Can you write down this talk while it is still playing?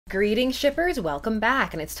Greetings shippers, welcome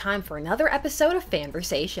back, and it's time for another episode of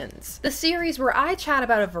Fanversations, the series where I chat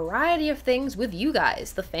about a variety of things with you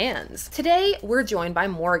guys, the fans. Today, we're joined by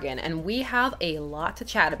Morgan, and we have a lot to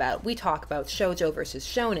chat about. We talk about Shojo versus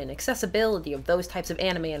Shonen, accessibility of those types of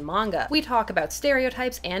anime and manga. We talk about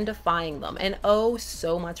stereotypes and defying them, and oh,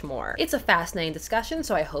 so much more. It's a fascinating discussion,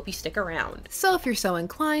 so I hope you stick around. So if you're so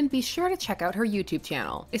inclined, be sure to check out her YouTube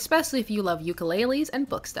channel, especially if you love ukuleles and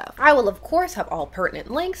book stuff. I will of course have all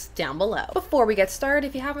pertinent links down below. Before we get started,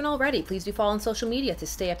 if you haven't already, please do follow on social media to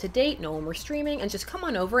stay up to date, know when we're streaming, and just come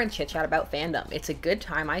on over and chit chat about fandom. It's a good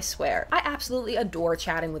time, I swear. I absolutely adore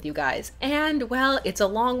chatting with you guys. And well, it's a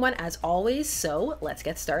long one as always, so let's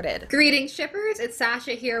get started. Greetings shippers, it's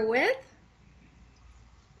Sasha here with...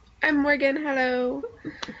 I'm Morgan, hello.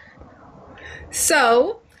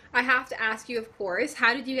 So, I have to ask you, of course,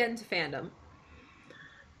 how did you get into fandom?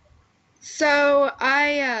 So,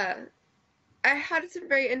 I had some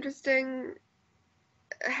very interesting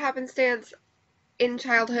happenstance in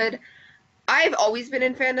childhood. I've always been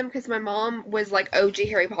in fandom because my mom was like OG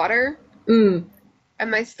Harry Potter. And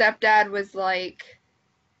my stepdad was like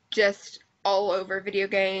just all over video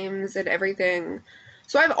games and everything.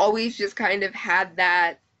 So I've always just kind of had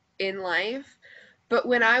that in life. But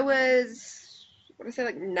when I was, I want to say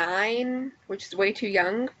like 9, which is way too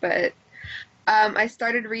young, but I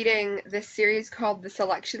started reading this series called the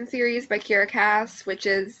Selection series by Kira Cass, which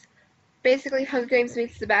is basically Hunger Games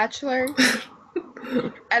meets The Bachelor.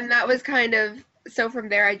 And that was kind of, so from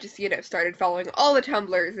there I just, started following all the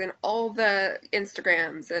Tumblrs and all the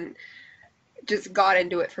Instagrams and just got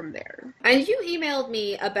into it from there. And you emailed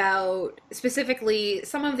me about specifically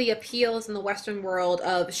some of the appeals in the Western world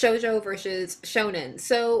of Shojo versus Shonen.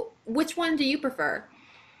 So which one do you prefer?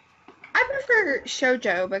 I prefer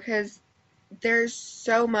Shojo because there's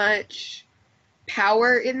so much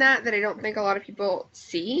power in that I don't think a lot of people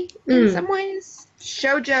see in some ways.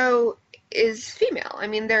 Shojo is female. I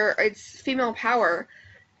mean, it's female power.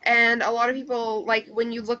 And a lot of people, like,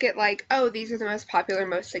 when you look at, like, oh, these are the most popular,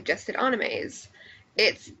 most suggested animes,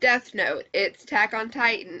 it's Death Note, it's Attack on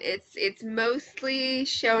Titan, it's mostly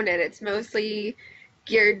shonen, it's mostly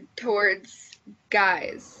geared towards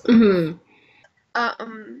guys.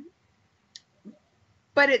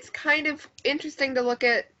 But it's kind of interesting to look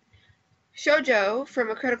at Shojo from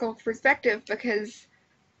a critical perspective because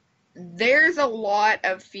there's a lot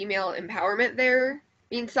of female empowerment there.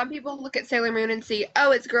 I mean, some people look at Sailor Moon and see,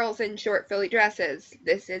 oh, it's girls in short, frilly dresses.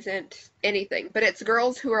 This isn't anything. But it's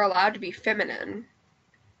girls who are allowed to be feminine,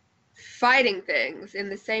 fighting things in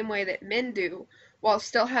the same way that men do, while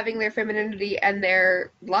still having their femininity and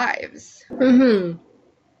their lives.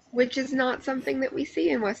 Which is not something that we see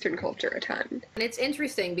in Western culture a ton. And it's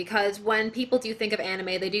interesting because when people do think of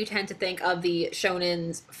anime, they do tend to think of the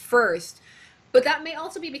shonens first. But that may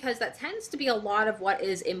also be because that tends to be a lot of what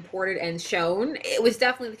is imported and shown. It was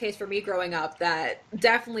definitely the case for me growing up that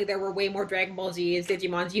definitely there were way more Dragon Ball Z's,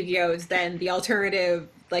 Digimons, Yu-Gi-Ohs than the alternative,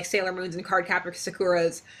 like Sailor Moons and Cardcaptor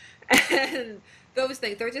Sakuras. And those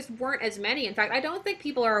things, there just weren't as many. In fact, I don't think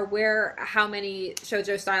people are aware how many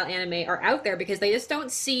shoujo-style anime are out there because they just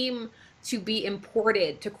don't seem to be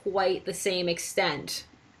imported to quite the same extent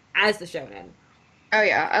as the shonen. Oh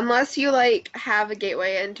yeah, unless you, like, have a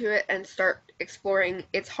gateway into it and start exploring,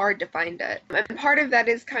 it's hard to find it. And part of that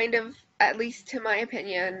is kind of, at least to my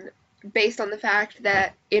opinion, based on the fact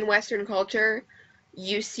that in Western culture,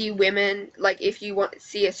 you see women, like, if you want to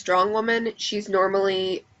see a strong woman, she's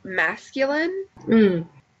normally masculine.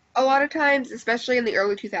 A lot of times, especially in the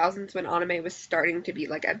early 2000s when anime was starting to be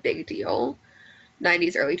like a big deal,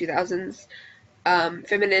 90s, early 2000s,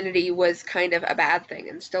 femininity was kind of a bad thing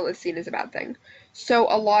and still is seen as a bad thing. So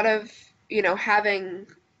a lot of, having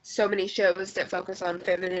so many shows that focus on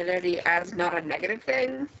femininity as not a negative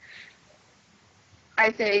thing, I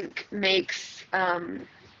think makes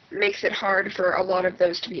it hard for a lot of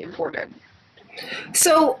those to be imported.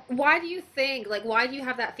 So why do you think, like, why do you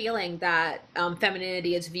have that feeling that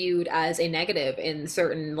femininity is viewed as a negative in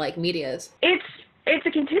certain, like, medias? It's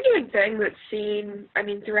a continuing thing that's seen, I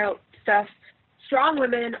mean, throughout stuff. Strong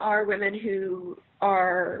women are women who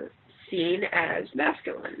are seen as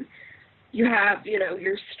masculine. You have,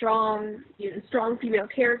 your strong female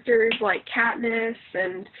characters like Katniss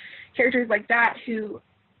and characters like that who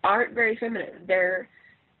aren't very feminine. They're,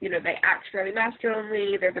 they act fairly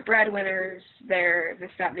masculinely, they're the breadwinners, they're this,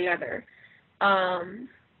 that, and the other.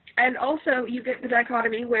 And also you get the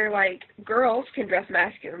dichotomy where, like, girls can dress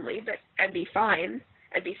masculinely and be fine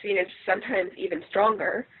and be seen as sometimes even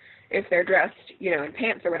stronger if they're dressed, in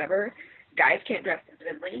pants or whatever. Guys can't dress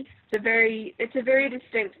femininely. It's a very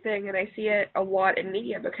distinct thing, and I see it a lot in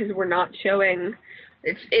media because we're not showing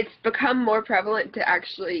It's become more prevalent to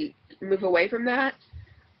actually move away from that,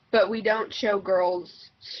 but we don't show girls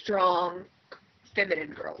strong,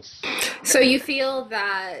 feminine girls. So you feel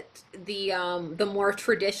that the more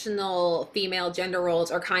traditional female gender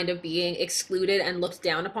roles are kind of being excluded and looked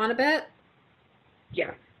down upon a bit?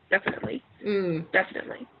 Yeah, definitely.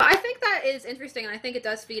 Definitely. I think that is interesting, and I think it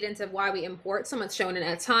does feed into why we import so much shonen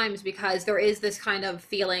at times, because there is this kind of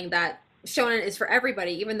feeling that shonen is for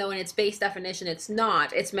everybody, even though in its base definition it's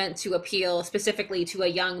not. It's meant to appeal specifically to a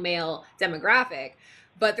young male demographic.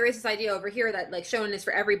 But there is this idea over here that like shonen is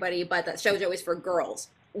for everybody, but that shoujo is for girls,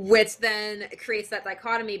 which then creates that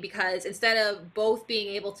dichotomy, because instead of both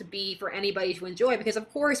being able to be for anybody to enjoy, because of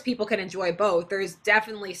course people can enjoy both, there's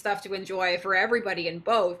definitely stuff to enjoy for everybody in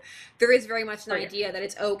both, there is very much an idea that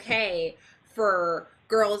it's okay for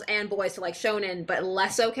girls and boys to like shonen, but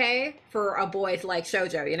less okay for a boy to like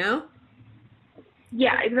shoujo, you know?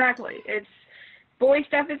 Yeah, exactly. It's boy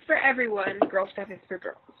stuff is for everyone, girl stuff is for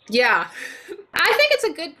girls. Yeah. I think it's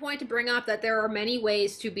a good point to bring up that there are many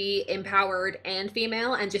ways to be empowered and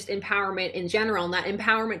female, and just empowerment in general, and that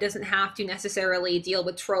empowerment doesn't have to necessarily deal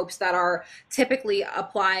with tropes that are typically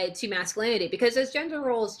applied to masculinity, because as gender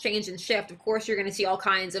roles change and shift, of course you're going to see all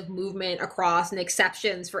kinds of movement across and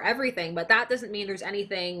exceptions for everything, but that doesn't mean there's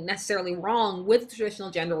anything necessarily wrong with traditional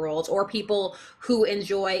gender roles or people who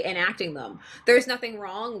enjoy enacting them. There's nothing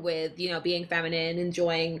wrong with, you know, being feminine,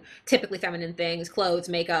 enjoying typically feminine things, clothes,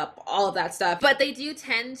 makeup, all of that stuff, but they do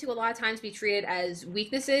tend to a lot of times be treated as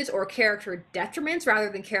weaknesses or character detriments rather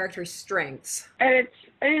than character strengths. And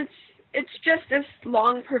it's just this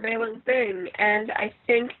long prevailing thing, and I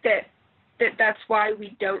think that's why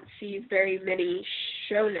we don't see very many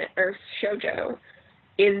shonen or shoujo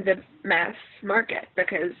in the mass market,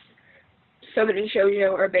 because so many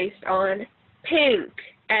shoujo are based on pink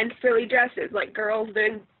and frilly dresses, like girls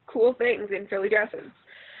doing cool things in frilly dresses.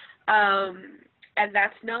 And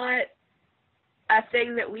that's not a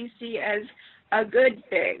thing that we see as a good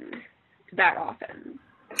thing that often.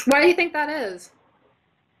 Why do you think that is?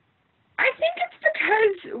 I think it's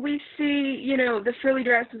because we see, you know, the frilly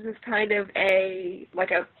dresses as kind of a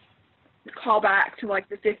callback to like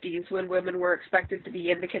the 50s when women were expected to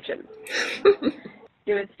be in the kitchen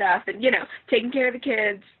doing stuff and, you know, taking care of the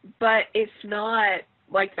kids, but it's not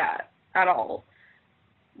like that at all.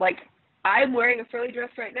 Like, I'm wearing a frilly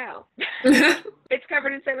dress right now. It's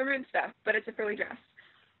covered in Sailor Moon stuff, but it's a frilly dress.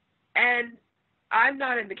 And I'm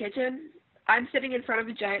not in the kitchen. I'm sitting in front of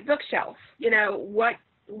a giant bookshelf. You know,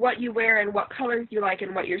 what you wear and what colors you like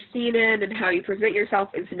and what you're seen in and how you present yourself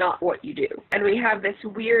is not what you do. And we have this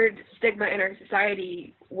weird stigma in our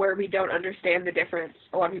society where we don't understand the difference.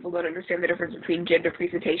 A lot of people don't understand the difference between gender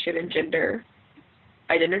presentation and gender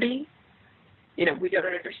identity. You know, we don't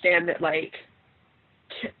understand that, like,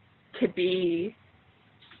 to be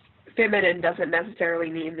feminine doesn't necessarily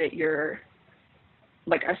mean that you're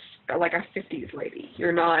like a 50s lady.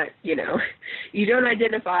 You're not, you know, you don't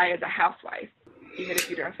identify as a housewife, even if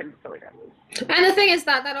you dress in silly dresses. And the thing is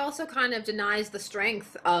that also kind of denies the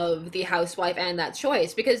strength of the housewife and that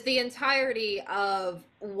choice, because the entirety of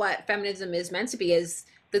what feminism is meant to be is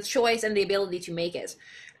the choice and the ability to make it.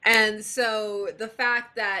 And so the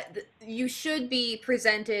fact that you should be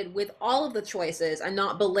presented with all of the choices and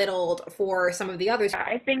not belittled for some of the others.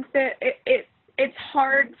 I think that it's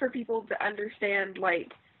hard for people to understand,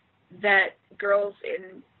 like, that girls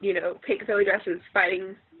in, you know, pink frilly dresses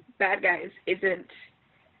fighting bad guys isn't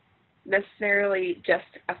necessarily just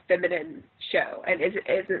a feminine show and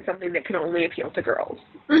isn't something that can only appeal to girls.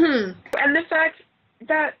 Mm-hmm. And the fact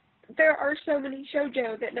that there are so many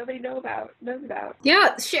shoujo that nobody knows about.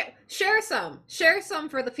 Yeah, share some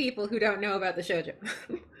for the people who don't know about the shoujo.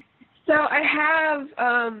 So I have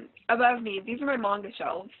above me, these are my manga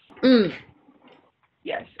shelves.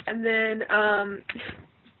 Yes, and then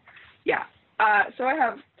so I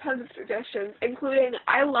have tons of suggestions, including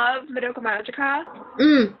I love Madoka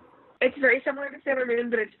Magica. It's very similar to Sailor Moon,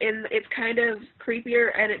 but it's kind of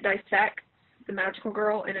creepier and it dissects the magical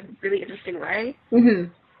girl in a really interesting way.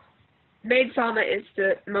 Mm-hmm. Maid Sama is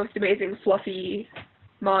the most amazing fluffy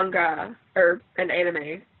manga or an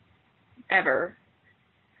anime ever.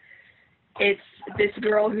 It's this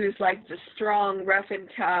girl who's like the strong, rough and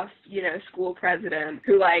tough, you know, school president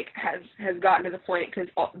who like has gotten to the point because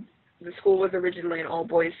the school was originally an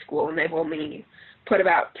all-boys school and they've only put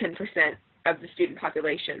about 10% of the student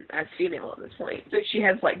population as female at this point. So she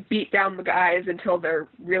has like beat down the guys until they're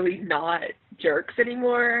really not jerks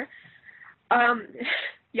anymore.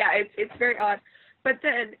 Yeah, it's very odd. But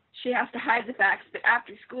then she has to hide the fact that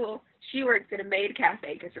after school, she works in a maid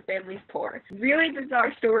cafe because her family's poor. Really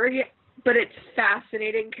bizarre story. but it's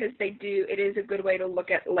fascinating because it is a good way to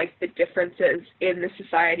look at, like, the differences in the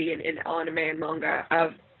society and in anime and manga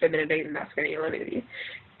of femininity and masculinity,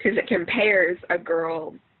 because it compares a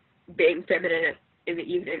girl being feminine in the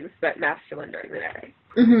evenings but masculine during the day.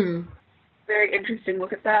 Mm-hmm. Very interesting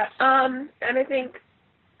look at that. And I think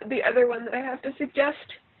the other one that I have to suggest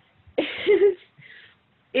is,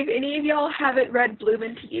 if any of y'all haven't read Bloom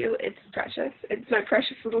Into You, it's precious. It's my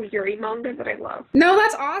precious little Yuri manga that I love. No,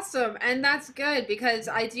 that's awesome, and that's good, because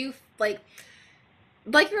I do, like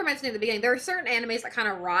you were mentioning at the beginning, there are certain animes that kind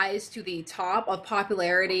of rise to the top of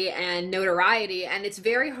popularity and notoriety, and it's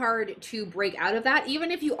very hard to break out of that. Even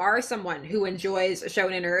if you are someone who enjoys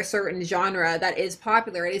shonen or a certain genre that is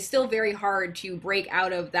popular, it is still very hard to break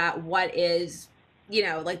out of that, what is, you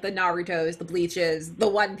know, like the Narutos, the Bleaches, the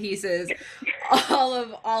One Pieces,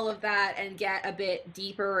 all of that, and get a bit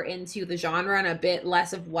deeper into the genre and a bit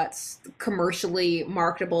less of what's commercially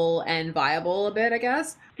marketable and viable a bit, I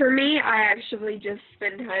guess. For me, I actually just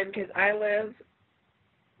spend time because I live,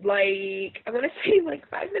 like, I want to say, like,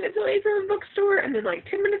 5 minutes away from a bookstore and then, like,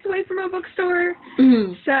 10 minutes away from a bookstore.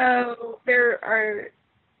 Mm-hmm. So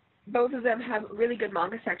both of them have really good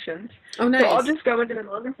manga sections. Oh, nice. So I'll just go into the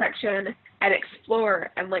manga section and explore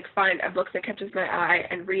and, like, find a book that catches my eye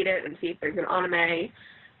and read it and see if there's an anime.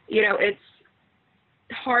 You know, it's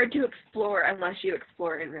hard to explore unless you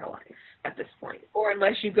explore in real life at this point, or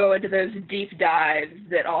unless you go into those deep dives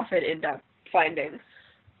that often end up finding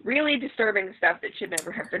really disturbing stuff that should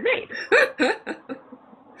never have been made.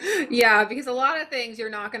 Yeah, because a lot of things you're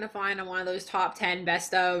not going to find on one of those top 10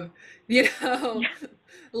 best of, you know,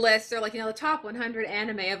 lists, or, like, you know, the top 100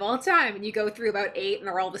 anime of all time, and you go through about 8 and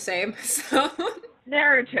they're all the same. So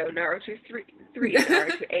Naruto 3,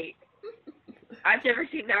 Naruto 8. I've never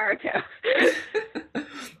seen Naruto.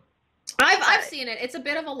 I've seen it. It's a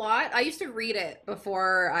bit of a lot. I used to read it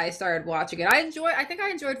before I started watching it. I think I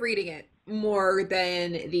enjoyed reading it more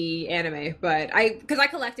than the anime, but because I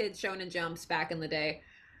collected Shonen Jumps back in the day,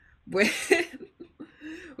 which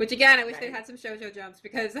again, I wish they had some Shojo Jumps,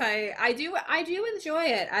 because I do enjoy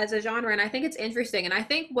it as a genre, and I think it's interesting. And I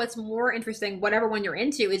think what's more interesting, whatever one you're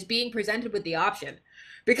into, is being presented with the option.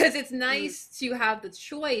 Because it's nice to have the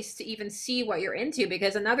choice to even see what you're into,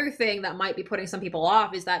 because another thing that might be putting some people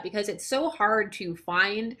off is that because it's so hard to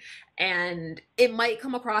find, and it might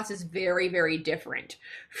come across as very, very different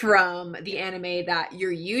from the anime that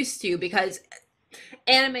you're used to, because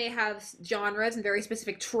anime has genres and very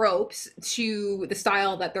specific tropes to the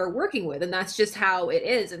style that they're working with, and that's just how it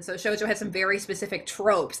is. And so Shojo has some very specific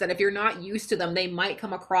tropes that if you're not used to them, they might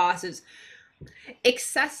come across as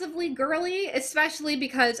excessively girly, especially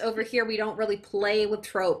because over here we don't really play with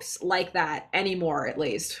tropes like that anymore, at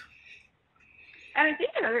least. And I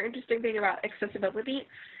think another interesting thing about accessibility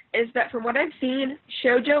is that from what I've seen,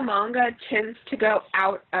 shoujo manga tends to go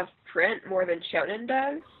out of print more than shonen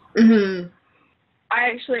does. Mm-hmm.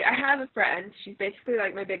 I have a friend, she's basically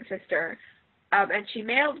like my big sister, and she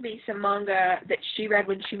mailed me some manga that she read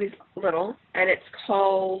when she was little, and it's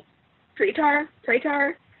called Pretar.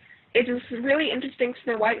 It's this really interesting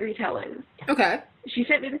Snow White retelling. Okay. She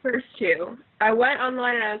sent me the first 2. I went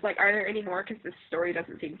online and I was like, are there any more? Because this story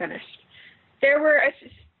doesn't seem finished. There were a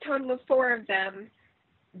total of 4 of them.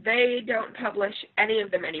 They don't publish any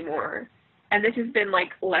of them anymore. And this has been,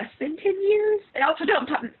 like, less than 10 years. They also don't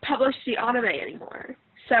publish the anime anymore.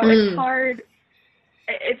 So it's hard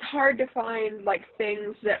to find, like,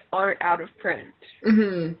 things that aren't out of print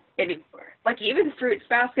anymore. Like, even Fruits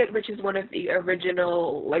Basket, which is one of the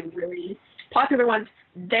original, like, really popular ones,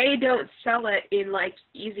 they don't sell it in, like,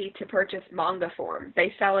 easy-to-purchase manga form.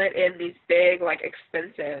 They sell it in these big, like,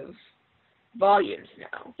 expensive volumes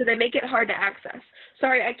now. So they make it hard to access.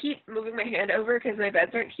 Sorry, I keep moving my hand over because my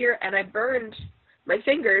beds aren't here, and I burned my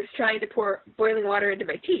fingers trying to pour boiling water into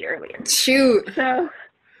my tea earlier. Shoot. So,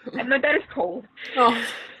 and my bed is cold. Oh,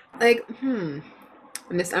 like,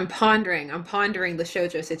 I'm pondering the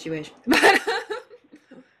shoujo situation.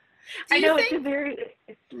 I know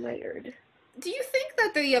it's layered. Do you think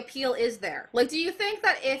that the appeal is there? Like, do you think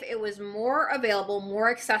that if it was more available,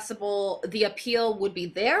 more accessible, the appeal would be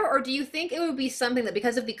there? Or do you think it would be something that,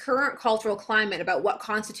 because of the current cultural climate about what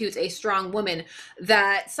constitutes a strong woman,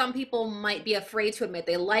 that some people might be afraid to admit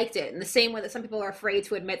they liked it, in the same way that some people are afraid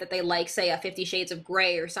to admit that they like, say, a 50 Shades of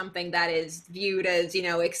Grey or something that is viewed as, you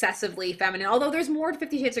know, excessively feminine? Although there's more to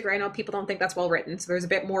 50 Shades of Grey. I know people don't think that's well written, so there's a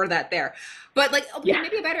bit more of that there. But, like,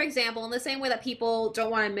 maybe a better example, in the same way that people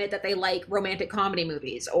don't want to admit that they like romantic comedy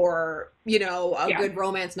movies, or, you know, a good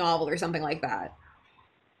romance novel or something like that.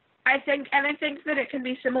 I think that it can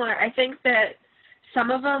be similar. I think that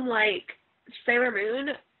some of them, like Sailor Moon,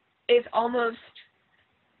 is almost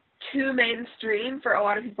too mainstream for a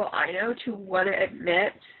lot of people I know to want to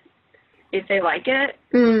admit if they like it.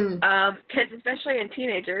 Because especially in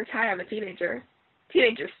teenagers, hi, I'm a teenager.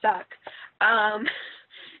 Teenagers suck.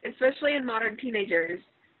 Especially in modern teenagers,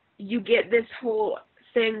 you get this whole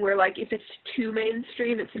thing where, like, if it's too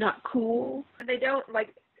mainstream, it's not cool. They don't,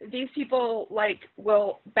 like, these people, like,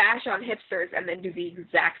 will bash on hipsters and then do the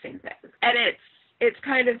exact same thing. And it's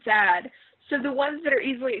kind of sad. So the ones that are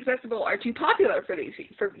easily accessible are too popular for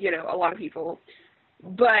a lot of people.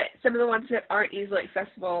 But some of the ones that aren't easily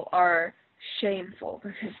accessible are shameful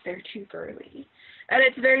because they're too girly. And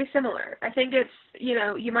it's very similar. I think it's,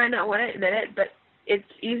 you might not want to admit it, but it's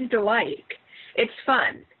easy to like. It's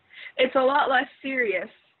fun. It's a lot less serious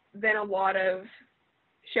than a lot of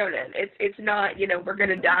shonen. It's not, we're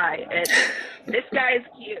gonna die and this guy is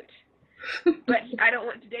cute, but I don't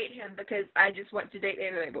want to date him because I just want to date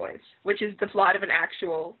anime boys, which is the plot of an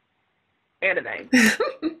actual anime.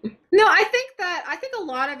 No, I think a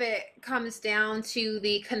lot of it comes down to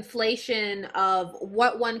the conflation of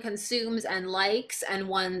what one consumes and likes and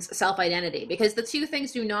one's self-identity, because the two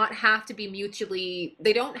things do not have to be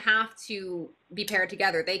they don't have to be paired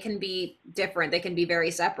together. They can be different. They can be very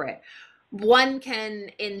separate. One can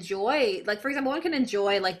enjoy, like, for example, one can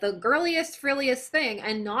enjoy, like, the girliest, frilliest thing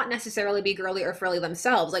and not necessarily be girly or frilly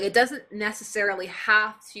themselves. Like, it doesn't necessarily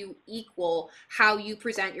have to equal how you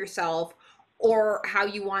present yourself or how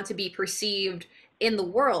you want to be perceived in the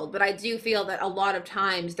world. But I do feel that a lot of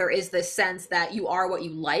times there is this sense that you are what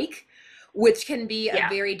you like, which can be a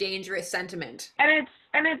very dangerous sentiment. And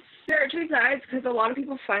there are two sides, because a lot of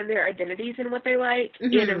people find their identities in what they like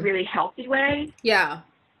in a really healthy way. Yeah.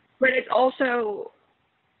 But it also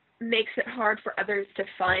makes it hard for others to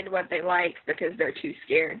find what they like because they're too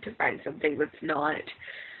scared to find something that's not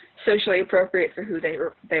socially appropriate for who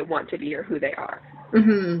they want to be or who they are.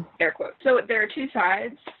 Air quotes. So there are two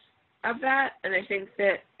sides of that, and I think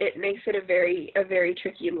that it makes it a very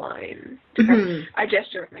tricky line. I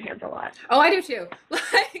gesture with my hands a lot. Oh, I do too.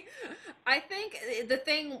 Like, I think the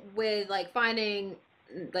thing with, like, finding,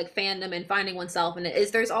 like, fandom and finding oneself in it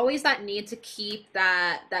is there's always that need to keep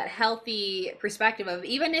that healthy perspective of,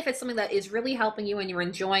 even if it's something that is really helping you and you're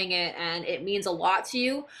enjoying it and it means a lot to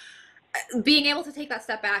you, being able to take that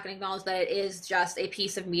step back and acknowledge that it is just a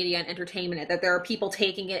piece of media and entertainment, that there are people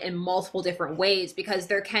taking it in multiple different ways, because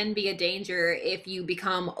there can be a danger if you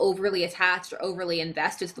become overly attached or overly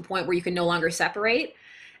invested to the point where you can no longer separate,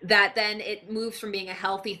 that then it moves from being a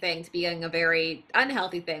healthy thing to being a very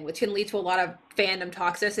unhealthy thing, which can lead to a lot of fandom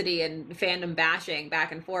toxicity and fandom bashing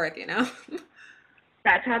back and forth,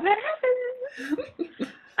 That's how that happens.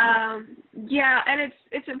 Yeah, and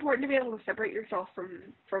it's important to be able to separate yourself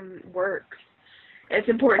from works. It's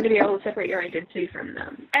important to be able to separate your identity from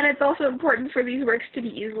them. And it's also important for these works to be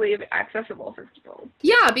easily accessible for people.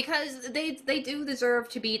 Yeah, because they do deserve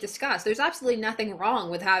to be discussed. There's absolutely nothing wrong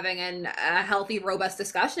with having a healthy, robust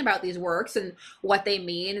discussion about these works and what they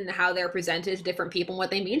mean and how they're presented to different people and what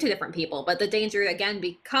they mean to different people. But the danger, again,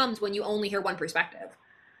 becomes when you only hear one perspective.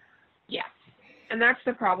 Yeah. And that's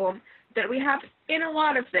the problem that we have in a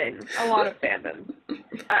lot of things, a lot of fandom.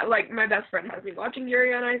 Like, my best friend has me watching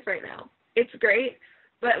Yuri on Ice right now. It's great,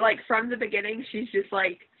 but, like, from the beginning, she's just,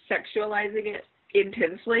 like, sexualizing it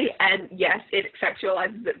intensely, and yes, it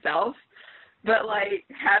sexualizes itself, but, like,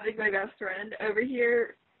 having my best friend over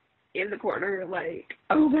here in the corner, like,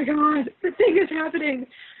 oh my god, the thing is happening,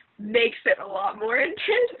 makes it a lot more intense.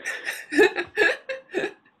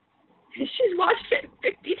 She's watched it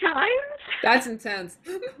 50 times. That's intense.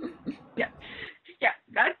 Yeah,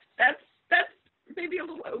 that's maybe a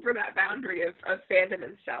little over that boundary of fandom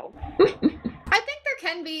and self. I think it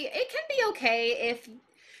can be okay if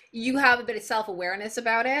you have a bit of self-awareness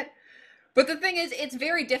about it. But the thing is, it's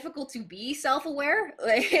very difficult to be self-aware.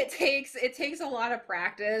 Like, it takes a lot of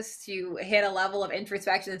practice to hit a level of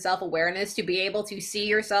introspection and self-awareness to be able to see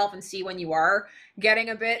yourself and see when you are getting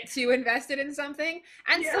a bit too invested in something.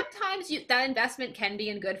 And sometimes that investment can be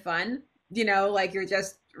in good fun. Like, you're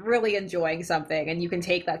just really enjoying something and you can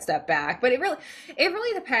take that step back. But it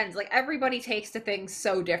really depends. Like, everybody takes to things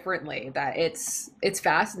so differently that it's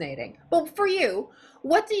fascinating. Well, for you,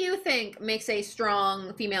 what do you think makes a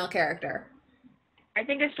strong female character? I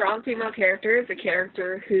think a strong female character is a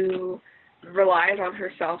character who relies on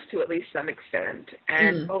herself to at least some extent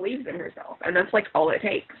and believes in herself. And that's, like, all it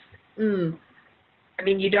takes. I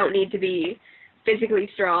mean, you don't need to be physically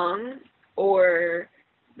strong or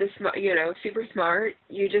super smart.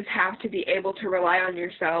 You just have to be able to rely on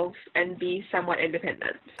yourself and be somewhat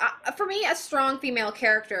independent. For me, a strong female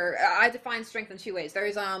character, I define strength in two ways.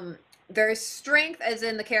 There's there's strength as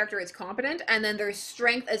in the character is competent, and then there's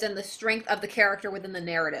strength as in the strength of the character within the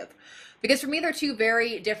narrative. Because for me, they're two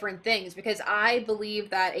very different things, because I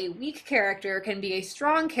believe that a weak character can be a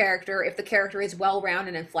strong character if the character is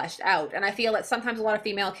well-rounded and fleshed out. And I feel that sometimes a lot of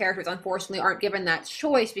female characters, unfortunately, aren't given that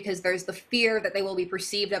choice because there's the fear that they will be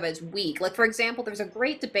perceived of as weak. Like, for example, there's a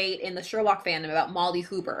great debate in the Sherlock fandom about Molly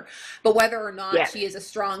Hooper, but whether or not she is a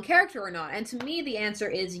strong character or not. And to me, the answer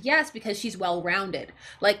is yes, because she's well-rounded.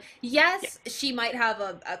 Like, yes, she might have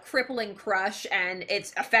a crippling crush, and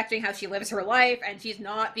it's affecting how she lives her life, and she's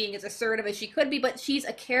not being as assertive as she could be, but she's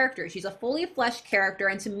a character. She's a fully fleshed character,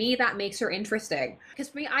 and to me that makes her interesting. Because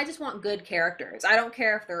for me, I just want good characters. I don't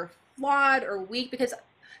care if they're flawed or weak, because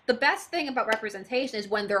the best thing about representation is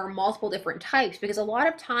when there are multiple different types, because a lot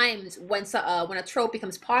of times when a trope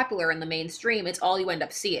becomes popular in the mainstream, it's all you end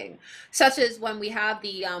up seeing. Such as when we have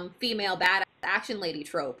the female badass action lady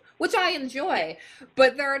trope, which I enjoy,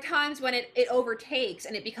 but there are times when it overtakes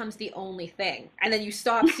and it becomes the only thing, and then you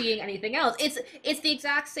stop seeing anything else. It's the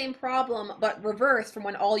exact same problem, but reversed from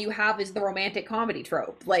when all you have is the romantic comedy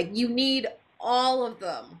trope. Like, you need all of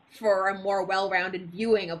them for a more well-rounded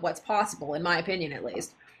viewing of what's possible, in my opinion, at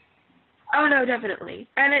least. Oh no, definitely.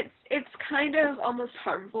 And it's kind of almost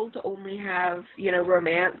harmful to only have, you know,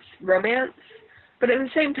 romance, but at the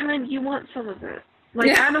same time, you want some of it.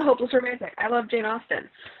 Like, I'm a hopeless romantic. I love Jane Austen.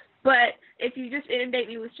 But if you just inundate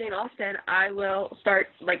me with Jane Austen, I will start,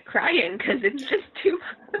 like, crying because it's just too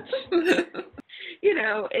much. You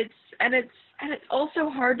know, it's also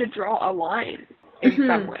hard to draw a line in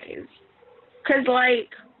some ways. Because,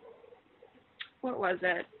 like, what was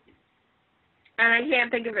it? And I can't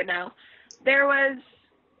think of it now. There was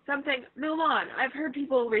something, Mulan. I've heard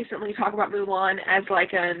people recently talk about Mulan as,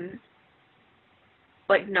 like,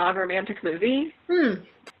 non-romantic movie,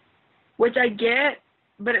 which I get,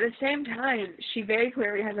 but at the same time, she very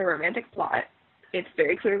clearly has a romantic plot. It's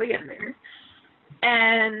very clearly in there.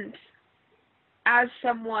 And as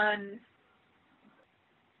someone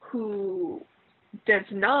who does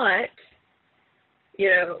not, you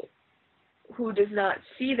know, who does not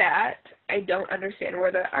see that, I don't understand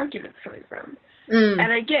where the argument's coming from. And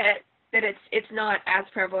I get that it's not as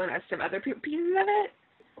prevalent as some other pieces of it,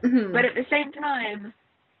 but at the same time,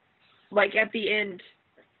 like, at the end,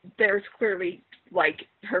 there's clearly, like,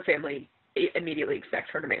 her family immediately expects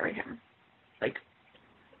her to marry him. Like,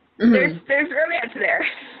 there's romance there.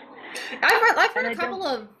 I've read a couple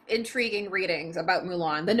of intriguing readings about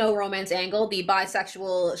Mulan. The no romance angle, the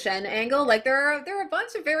bisexual Shen angle. Like, there are a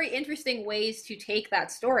bunch of very interesting ways to take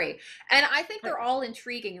that story. And I think they're all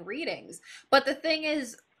intriguing readings. But the thing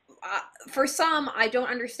is, for some, I don't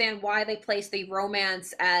understand why they place the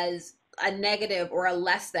romance as a negative or a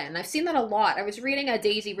less than. I've seen that a lot. I was reading a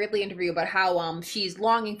Daisy Ridley interview about how she's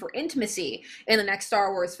longing for intimacy in the next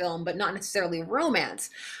Star Wars film, but not necessarily romance.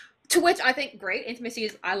 To which I think, great, intimacy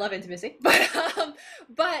is, I love intimacy,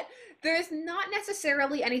 but there's not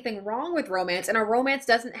necessarily anything wrong with romance, and a romance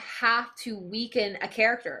doesn't have to weaken a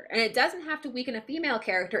character, and it doesn't have to weaken a female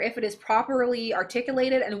character if it is properly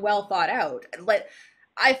articulated and well thought out. Like,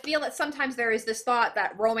 I feel that sometimes there is this thought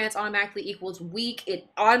that romance automatically equals weak, it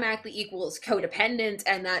automatically equals codependent,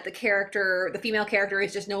 and that the female character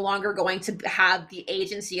is just no longer going to have the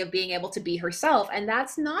agency of being able to be herself, and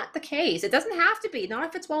that's not the case. It doesn't have to be, not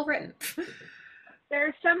if it's well written. There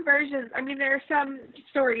are some versions, there are some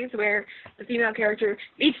stories where the female character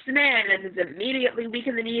meets the man and is immediately weak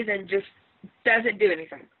in the knees and just doesn't do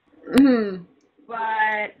anything.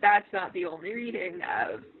 But that's not the only reading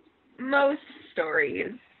of most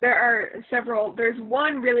stories. There's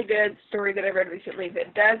one really good story that I read recently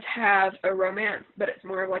that does have a romance, but it's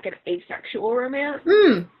more like an asexual romance.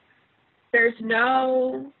 There's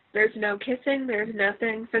no kissing, there's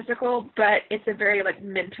nothing physical, but it's a very, like,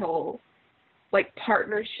 mental, like,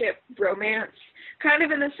 partnership romance, kind of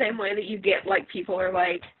in the same way that you get, like, people are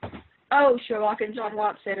like, oh, Sherlock and John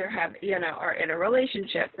Watson are in a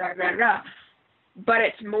relationship, blah, blah, blah. But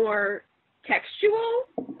it's more textual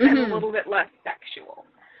and a little bit less sexual.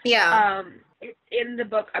 It's in the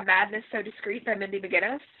book A Madness So Discreet by Mindy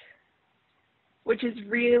McGinnis, which is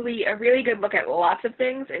really a really good look at lots of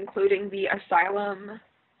things, including the asylum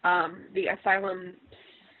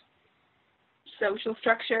social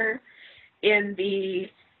structure in the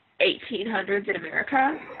 1800s in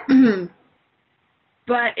America.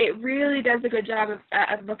 But it really does a good job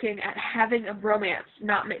of looking at having a romance,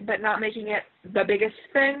 but not making it the biggest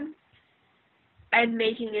thing, and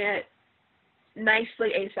making it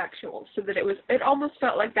nicely asexual, so that it almost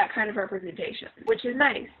felt like that kind of representation, which is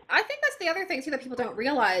nice. I think that's the other thing too that people don't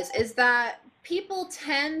realize, is that people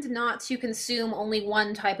tend not to consume only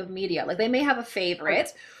one type of media. Like, they may have a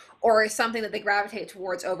favorite, or something that they gravitate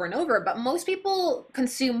towards over and over. But most people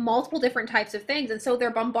consume multiple different types of things, and so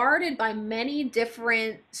they're bombarded by many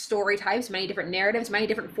different story types, many different narratives, many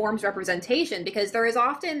different forms of representation, because there is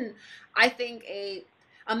often, I think, a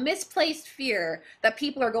misplaced fear that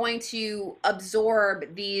people are going to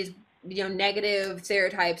absorb these, you know, negative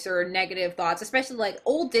stereotypes or negative thoughts. Especially like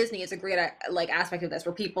old Disney is a great like aspect of this,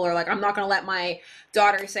 where people are like, I'm not going to let my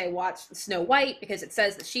daughter say watch Snow White because it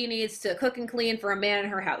says that she needs to cook and clean for a man in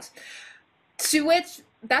her house. To which,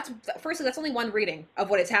 firstly, that's only one reading of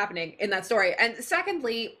what is happening in that story, and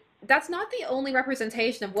secondly, that's not the only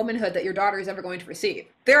representation of womanhood that your daughter is ever going to receive.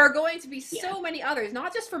 There are going to be so many others,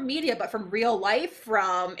 not just from media, but from real life,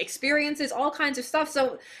 from experiences, all kinds of stuff.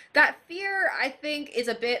 So that fear, I think, is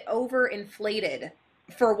a bit overinflated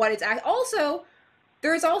for what it's also.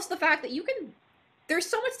 There's also the fact that there's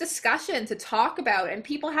so much discussion to talk about, and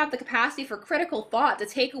people have the capacity for critical thought to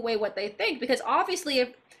take away what they think, because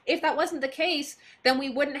obviously if that wasn't the case, then we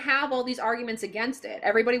wouldn't have all these arguments against it.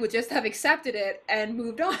 Everybody would just have accepted it and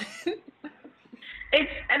moved on.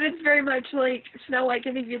 It's very much like Snow White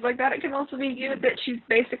can be viewed like that. It can also be viewed that she's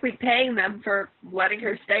basically paying them for letting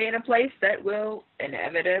her stay in a place that will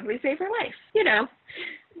inevitably save her life. You know,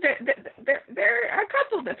 there are a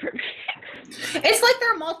couple different readings. It's like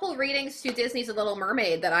there are multiple readings to Disney's The Little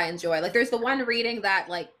Mermaid that I enjoy. Like there's the one reading that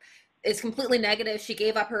like is completely negative. She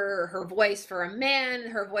gave up her voice for a man.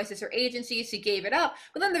 Her voice is her agency. She gave it up.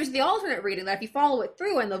 But then there's the alternate reading that if you follow it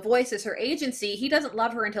through and the voice is her agency, he doesn't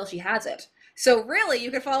love her until she has it. So really, you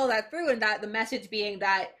could follow that through, and that the message being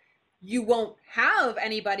that you won't have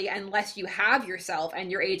anybody unless you have yourself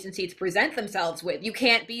and your agency to present themselves with. You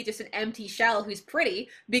can't be just an empty shell who's pretty,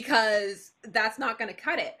 because that's not going to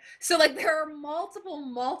cut it. So like there are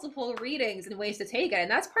multiple readings and ways to take it. And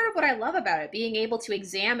that's part of what I love about it, being able to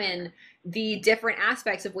examine the different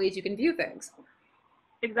aspects of ways you can view things.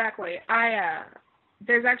 Exactly.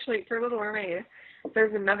 There's actually, for Little Mermaid,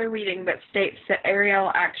 there's another reading that states that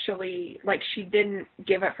Ariel actually, like, she didn't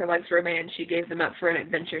give up her legs for a man, she gave them up for an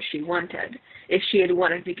adventure she wanted. If she had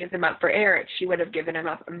wanted to give them up for Eric, she would have given him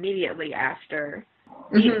up immediately after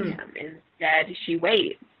meeting him. Instead, she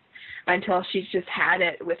waits until she's just had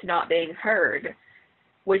it with not being heard,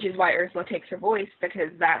 which is why Ursula takes her voice,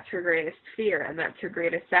 because that's her greatest fear, and that's her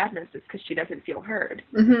greatest sadness, is because she doesn't feel heard.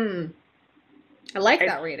 I like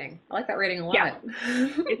that reading. I like that reading a lot. Yeah,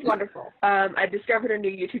 it's wonderful. I discovered a new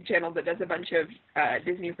YouTube channel that does a bunch of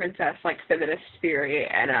Disney princess, like, feminist theory,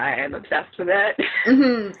 and I am obsessed with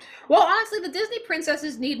it. Well, honestly, the Disney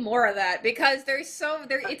princesses need more of that, because it's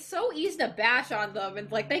so easy to bash on them,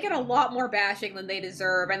 and like they get a lot more bashing than they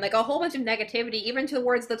deserve, and like a whole bunch of negativity even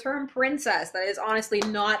towards the term princess that is honestly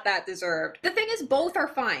not that deserved. The thing is, both are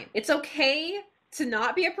fine. It's okay to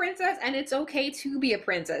not be a princess, and it's okay to be a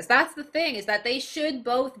princess. That's the thing, is that they should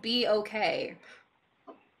both be okay.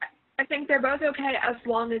 I think they're both okay as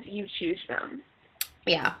long as you choose them.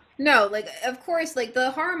 Yeah. No, like, of course, like,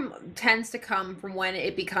 the harm tends to come from when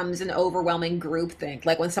it becomes an overwhelming groupthink.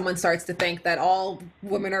 Like, when someone starts to think that all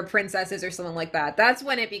women are princesses or something like that. That's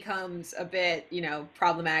when it becomes a bit, you know,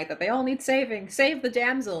 problematic, that they all need saving. Save the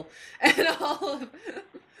damsel. And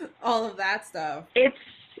all of that stuff.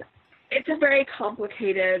 It's a very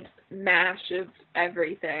complicated mash of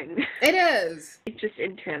everything. It is. It's just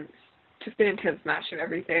intense. Just an intense mash of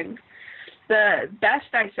everything. The best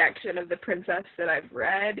dissection of the princess that I've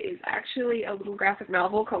read is actually a little graphic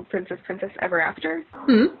novel called Princess Ever After.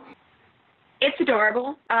 It's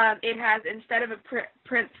adorable. It has, instead of a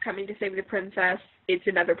prince coming to save the princess, it's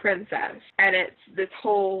another princess. And it's this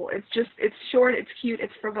whole, it's short, it's cute,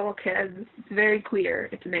 it's for little kids, it's very queer,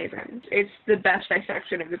 it's amazing. It's the best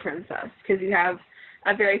dissection of the princess, because you have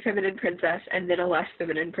a very feminine princess and then a less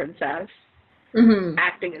feminine princess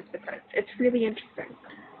acting as the prince. It's really interesting.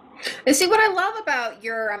 And see, what I love about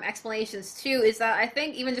your explanations, too, is that I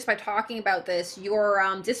think even just by talking about this, you're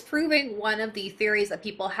disproving one of the theories that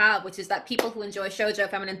people have, which is that people who enjoy shoujo,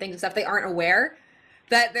 feminine things and stuff, they aren't aware.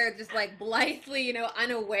 That they're just, like, blithely, you know,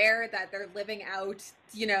 unaware that they're living out,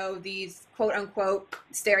 you know, these quote-unquote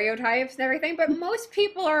stereotypes and everything. But most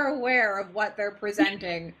people are aware of what they're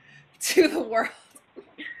presenting to the world.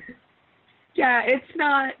 Yeah,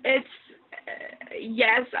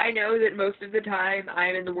 yes, I know that most of the time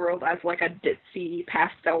I'm in the world as, like, a ditzy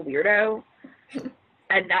pastel weirdo.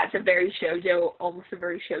 And that's a very shoujo, almost a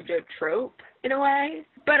very shoujo trope, in a way.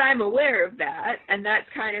 But I'm aware of that, and that's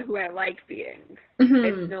kind of who I like being.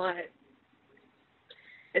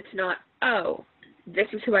 It's not, oh, this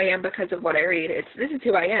is who I am because of what I read. This is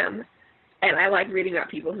who I am, and I like reading about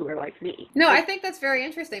people who are like me. No, I think that's very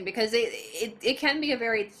interesting, because it can be a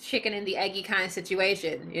very chicken and the eggy kind of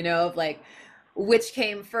situation, you know, of like, which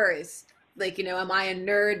came first? Like, you know, am I a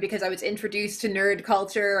nerd because I was introduced to nerd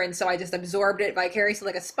culture and so I just absorbed it vicariously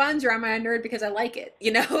like a sponge, or am I a nerd because I like it?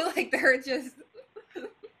 You know, like they're just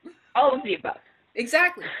All of the above.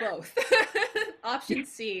 exactly both. Option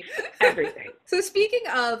C. Everything. So speaking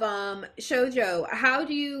of shojo, how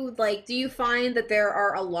do you like do you find that there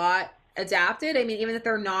are a lot adapted? I mean, even if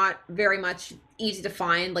they're not very much easy to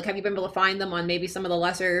find, like have you been able to find them on maybe some of the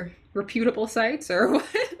lesser reputable sites or what?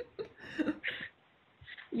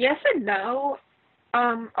 Yes and no.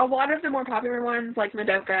 A lot of the more popular ones, like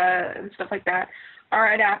Madoka and stuff like that,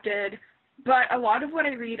 are adapted, but a lot of what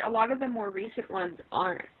I read, a lot of the more recent ones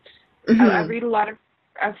aren't. I read a lot of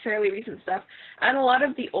fairly recent stuff, and a lot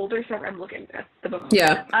of the older stuff, I'm looking at the book.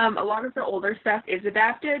 Yeah. A lot of the older stuff is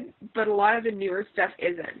adapted, but a lot of the newer stuff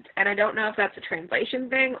isn't. And I don't know if that's a translation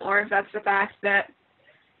thing, or if that's the fact that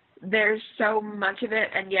there's so much of it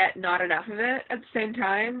and yet not enough of it at the same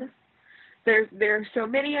time. There are so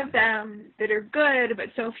many of them that are good, but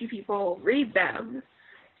so few people read them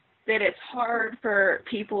that it's hard for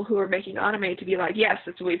people who are making anime to be like, yes,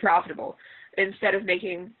 this will be profitable, instead of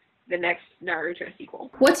making the next Naruto sequel.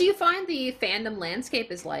 What do you find the fandom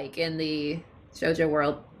landscape is like in the shoujo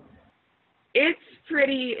world? It's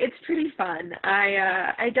pretty fun.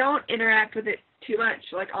 I don't interact with it too much,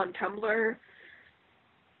 like on Tumblr,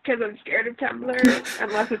 because I'm scared of Tumblr,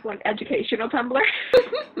 unless it's like educational Tumblr.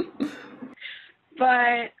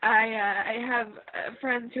 But I have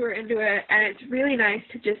friends who are into it, and it's really nice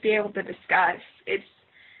to just be able to discuss.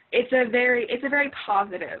 It's a very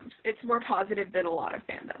positive. It's more positive than a lot of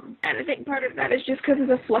fandom, and I think part of that is just because of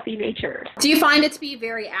the fluffy nature. Do you find it to be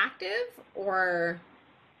very active, or?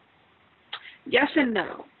 Yes and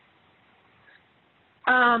no.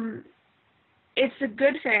 It's a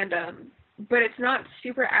good fandom, but it's not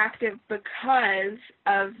super active because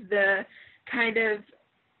of the kind of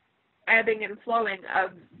ebbing and flowing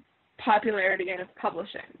of popularity and of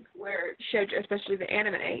publishing, where shoujo, especially the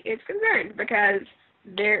anime, is concerned because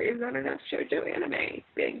there is not enough shoujo anime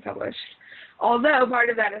being published. Although part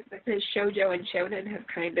of that is because shoujo and shonen have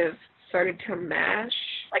kind of started to mash.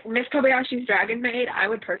 Like Miss Kobayashi's Dragon Maid, I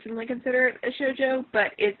would personally consider it a shoujo,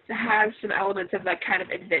 but it has some elements of that kind of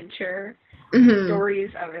adventure stories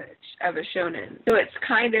of a shonen. So it's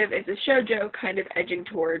a shoujo kind of edging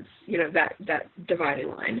towards, you know, that dividing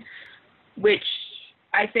line, which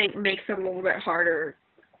I think makes it a little bit harder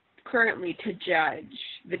currently to judge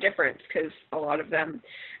the difference, because a lot of them,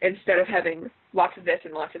 instead of having lots of this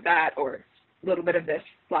and lots of that, or a little bit of this,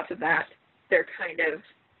 lots of that, they're kind of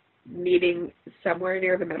meeting somewhere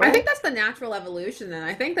near the middle. I think that's the natural evolution, and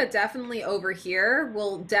I think that definitely over here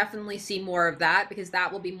we'll definitely see more of that, because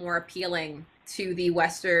that will be more appealing to the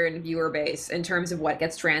Western viewer base in terms of what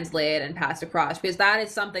gets translated and passed across, because that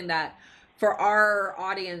is something that for our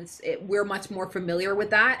audience, we're much more familiar with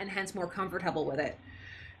that and hence more comfortable with it.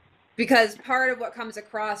 Because part of what comes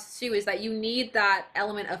across too is that you need that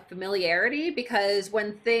element of familiarity, because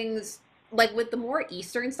when things like with the more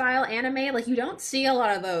Eastern style anime, like you don't see a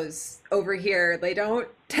lot of those over here. They don't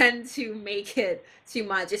tend to make it too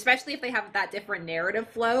much, especially if they have that different narrative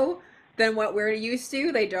flow than what we're used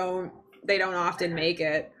to. They don't often make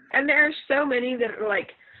it. And there are so many that are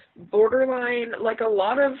like borderline, like a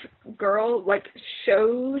lot of girl, like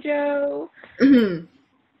shoujo,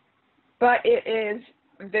 but it is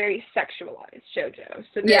very sexualized shoujo.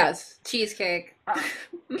 So yes, cheesecake.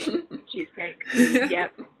 Cheesecake.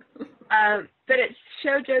 Yep. But it's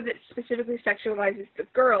shoujo that specifically sexualizes the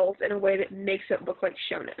girls in a way that makes it look like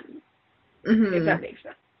shonen. If that makes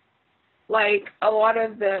sense. Like a lot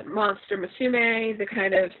of the Monster Musume, that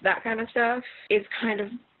kind of stuff is kind of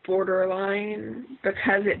borderline,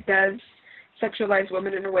 because it does sexualize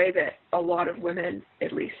women in a way that a lot of women,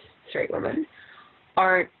 at least straight women,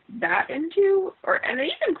 aren't that into, and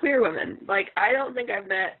even queer women. Like I don't think I've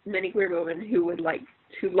met many queer women who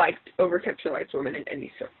liked over-sexualized women in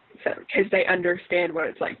any sort of sense, because they understand what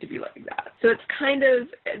it's like to be like that. So it's kind of,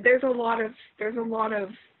 there's a lot of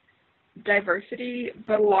diversity,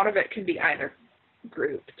 but a lot of it can be either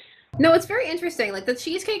grouped. No, it's very interesting. Like the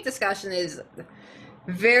cheesecake discussion is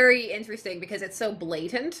very interesting because it's so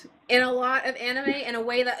blatant in a lot of anime, in a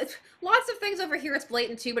way that lots of things over here it's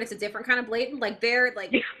blatant too, but it's a different kind of blatant. Like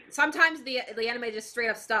sometimes the anime just straight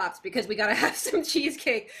up stops because we gotta have some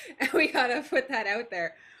cheesecake and we gotta put that out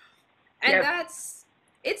there. And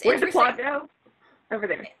it's Where's interesting. The plot now? Over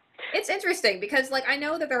there. It's interesting because, like, I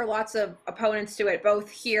know that there are lots of opponents to it,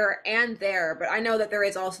 both here and there, but I know that there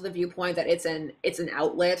is also the viewpoint that it's an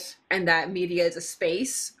outlet, and that media is a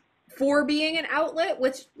space for being an outlet,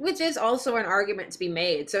 which is also an argument to be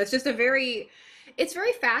made. So it's just It's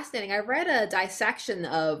very fascinating. I read a dissection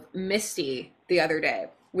of Misty the other day,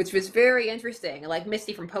 which was very interesting, like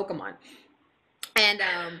Misty from Pokemon. And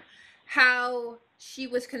how she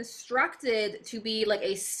was constructed to be like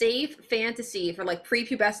a safe fantasy for like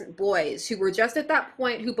prepubescent boys who were just at that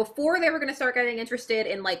point, who before they were going to start getting interested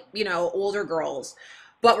in like, you know, older girls,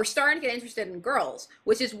 but we're starting to get interested in girls,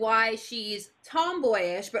 which is why she's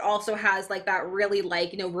tomboyish, but also has like that really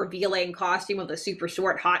like, you know, revealing costume of the super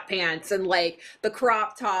short hot pants and like the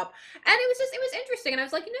crop top. And it was interesting. And I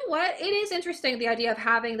was like, you know what? It is interesting, the idea of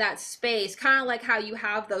having that space, kind of like how you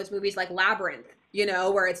have those movies like Labyrinth, you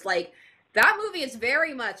know, where it's like, that movie is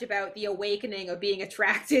very much about the awakening of being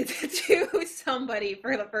attracted to somebody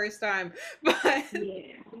for the first time. But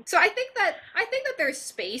Yeah. so I think that there's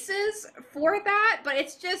spaces for that, but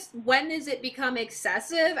it's just, when does it become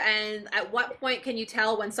excessive, and at what point can you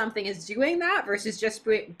tell when something is doing that versus just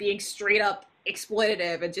being straight up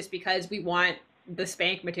exploitative and just because we want the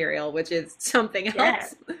spank material, which is something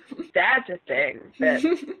else. That's a thing that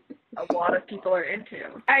a lot of people are into.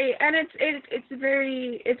 It's a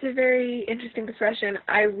very interesting discussion.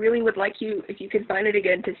 I really would like you, if you can find it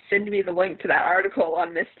again, to send me the link to that article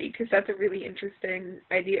on Misty, because that's a really interesting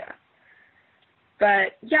idea.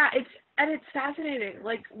 But yeah, it's fascinating.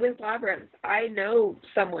 Like with Labyrinth, I know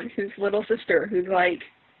someone whose little sister, who's like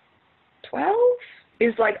 12,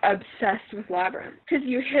 is like obsessed with Labyrinth, because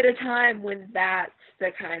you hit a time when that's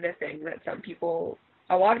the kind of thing that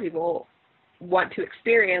a lot of people want to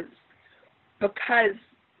experience, because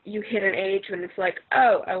you hit an age when it's like,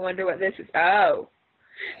 oh, I wonder what this is. Oh.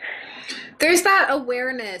 There's that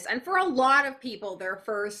awareness, and for a lot of people, their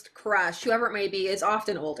first crush, whoever it may be, is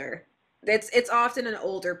often older. It's often an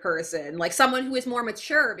older person, like someone who is more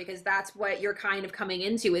mature, because that's what you're kind of coming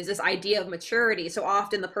into, is this idea of maturity. So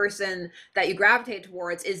often the person that you gravitate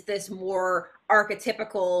towards is this more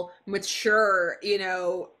archetypical, mature, you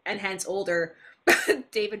know, and hence older.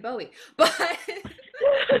 David Bowie. But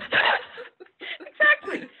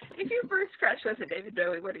Exactly. If your first crush wasn't David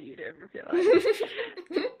Bowie, what are you doing with your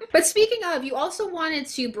life? But speaking of, you also wanted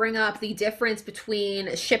to bring up the difference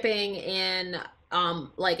between shipping in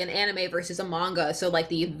like an anime versus a manga, so like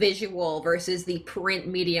the visual versus the print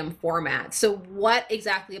medium format. So what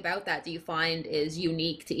exactly about that do you find is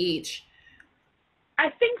unique to each? I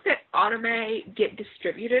think that anime get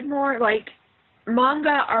distributed more. Like,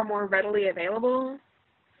 manga are more readily available,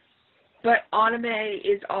 but anime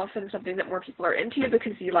is often something that more people are into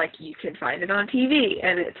because you can find it on TV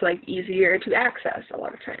and it's like easier to access a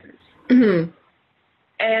lot of times. Mm-hmm.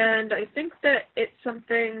 And I think that it's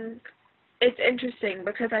interesting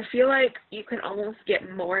because I feel like you can almost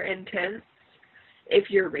get more intense if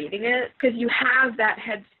you're reading it, because you have that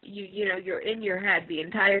head, you know, you're in your head, the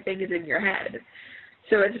entire thing is in your head.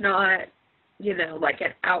 So it's not, you know, like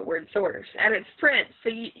an outward source. And it's print, so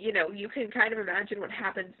you know, you can kind of imagine what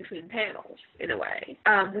happens between panels, in a way.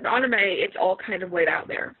 With anime, it's all kind of laid out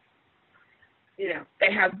there. You know,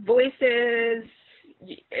 they have voices,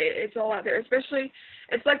 it's all out there. Especially,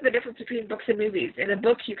 it's like the difference between books and movies. In a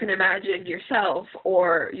book, you can imagine yourself,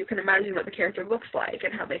 or you can imagine what the character looks like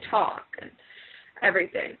and how they talk and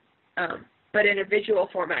everything. But in a visual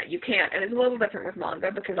format, you can't. And it's a little different with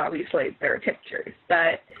manga because obviously there are pictures.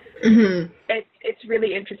 But it's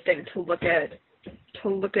really interesting to look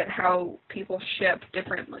at how people ship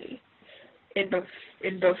differently in both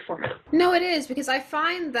formats. No, it is, because I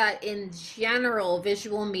find that in general,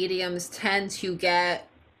 visual mediums tend to get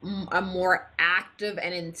a more active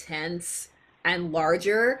and intense and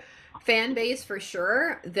larger fan base for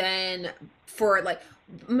sure than for like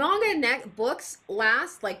manga books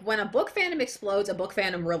last. Like when a book fandom explodes, a book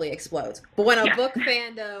fandom really explodes. But when a book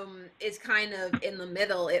fandom is kind of in the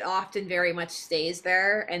middle, it often very much stays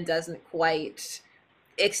there and doesn't quite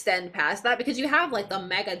extend past that, because you have like the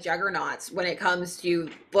mega juggernauts when it comes to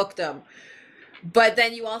bookdom. But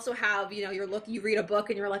then you also have, you know, you read a book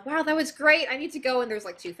and you're like, wow, that was great, I need to go, and there's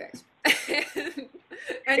like two fics.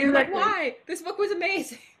 And you're like, why? This book was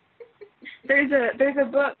amazing. There's a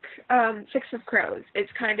book, Six of Crows.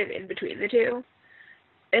 It's kind of in between the two.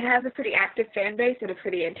 It has a pretty active fan base and a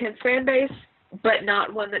pretty intense fan base, but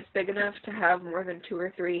not one that's big enough to have more than 2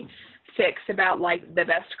 or 3 fics about like the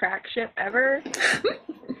best crack ship ever.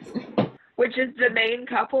 Which is the main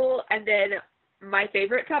couple, and then my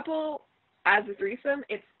favorite couple as a threesome.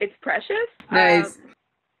 It's Precious. Nice.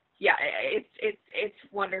 Yeah, it's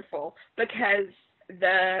wonderful because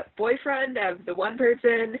the boyfriend of the one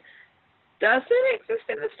person doesn't exist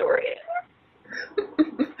in the story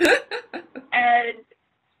anymore. And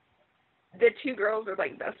the two girls are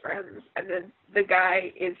like best friends, and then the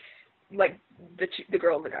guy is like the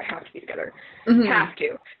girl and the guy have to be together. Mm-hmm. Have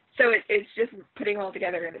to. So it's just putting all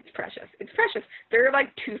together, and it's precious. It's precious. There are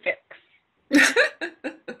like 2 fics.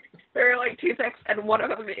 There are like 2 fics, and one of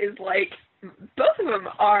them is like, both of them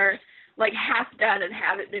are like half done and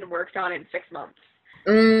haven't been worked on in 6 months.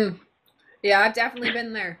 Yeah, I've definitely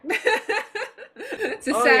been there. It's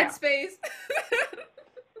a sad space.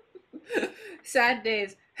 Sad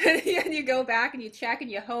days. And you go back and you check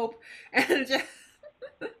and you hope and just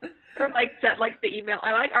or like set like the email.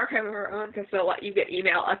 I like archiving our own because they'll let you get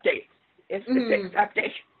email updates if the fix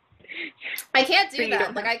update. I can't do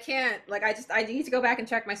that. Like I can't. Like I need to go back and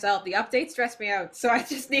check myself. The updates stress me out, so I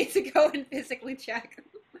just need to go and physically check.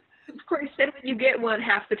 Of course, then when you get one,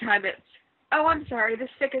 half the time it's, oh, I'm sorry, this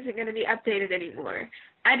fic isn't going to be updated anymore.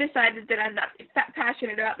 I decided that I'm not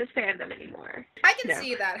passionate about this fandom anymore. I can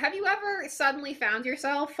see that. Have you ever suddenly found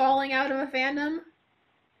yourself falling out of a fandom?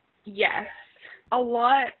 Yes. A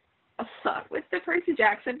lot with the Percy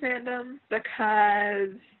Jackson fandom,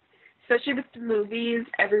 because especially with the movies,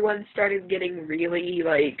 everyone started getting really,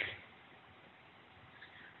 like,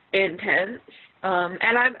 intense. And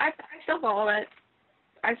I still follow it.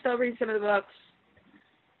 I still read some of the books,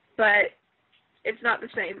 but it's not the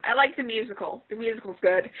same. I like the musical. The musical's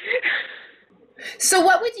good. So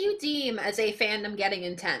what would you deem as a fandom getting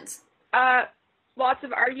intense? Lots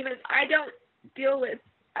of arguments. I don't deal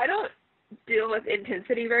with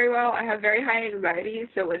intensity very well. I have very high anxiety,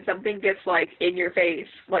 so when something gets, like, in your face,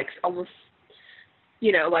 like, almost,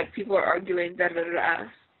 you know, like, people are arguing, da-da-da-da,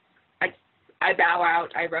 I bow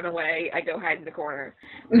out, I run away, I go hide in the corner.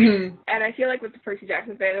 And I feel like with the Percy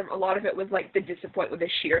Jackson fandom, a lot of it was, like, the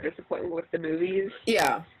sheer disappointment with the movies.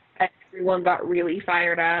 Yeah. And everyone got really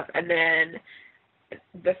fired up, and then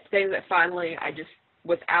the thing that finally I just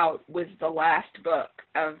was out was the last book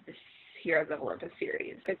of the Heroes of Olympus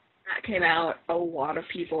series. Because that came out, a lot of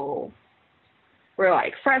people were,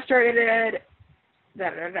 like, frustrated.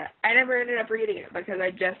 I never ended up reading it because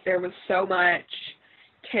there was so much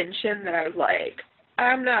tension that I was like,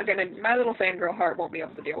 my little fangirl heart won't be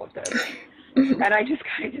able to deal with this. And I just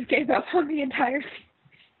kind of gave up on the entire series.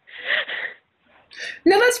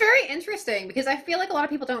 No, that's very interesting, because I feel like a lot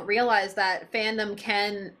of people don't realize that fandom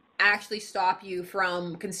can actually stop you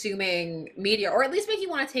from consuming media, or at least make you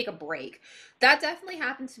want to take a break. That definitely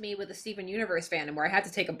happened to me with the Steven Universe fandom, where I had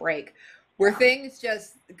to take a break, where things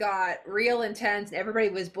just got real intense and everybody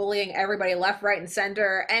was bullying everybody left, right, and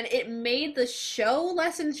center, and it made the show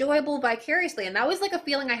less enjoyable vicariously. And that was like a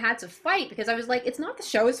feeling I had to fight, because I was like, it's not the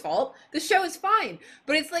show's fault. The show is fine.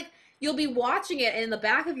 But it's like, you'll be watching it, and in the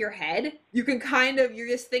back of your head, you can you're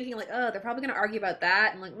just thinking like, oh, they're probably going to argue about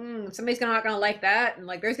that, and like, somebody's not going to like that, and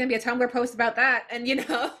like, there's going to be a Tumblr post about that, and you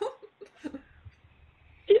know.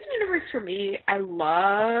 Steven Universe for me, I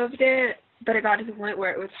loved it, but it got to the point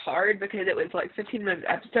where it was hard because it was like 15-minute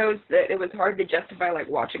episodes that it was hard to justify like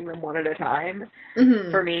watching them one at a time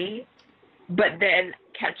for me. But then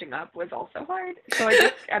catching up was also hard. So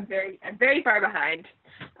I'm very far behind.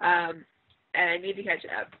 And I need to catch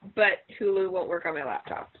up. But Hulu won't work on my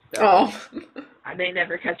laptop. So I may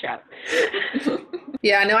never catch up.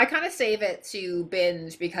 Yeah, no, I kind of save it to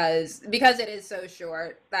binge because it is so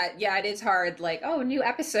short that, yeah, it is hard. Like, oh, new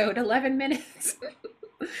episode, 11 minutes.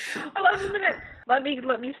 11 minutes. Let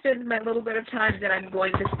me spend my little bit of time that I'm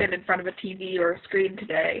going to spend in front of a TV or a screen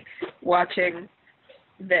today watching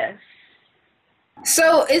this.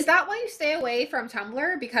 So is that why you stay away from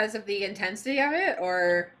Tumblr, because of the intensity of it,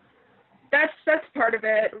 or? That's part of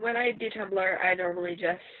it. When I do Tumblr, I normally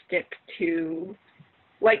just stick to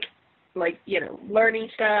like you know, learning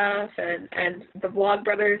stuff, and the Vlog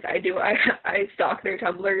Brothers. I stalk their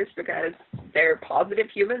Tumblrs because they're positive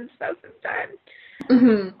humans most of the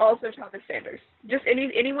time. Also Thomas Sanders. Just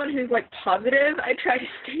anyone who's like positive, I try to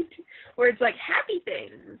stay to, where it's like happy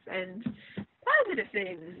things and positive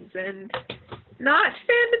things and not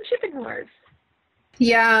fandom shipping wars.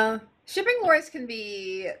 Yeah, shipping wars can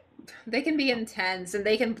be intense, and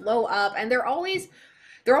they can blow up, and they're always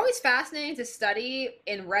fascinating to study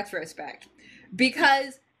in retrospect,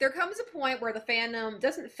 because there comes a point where the fandom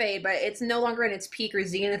doesn't fade, but it's no longer in its peak or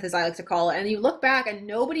zenith, as I like to call it, and you look back and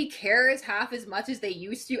nobody cares half as much as they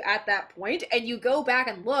used to at that point, and you go back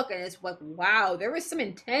and look, and it's like, wow, there was some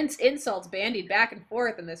intense insults bandied back and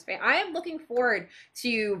forth in this I am looking forward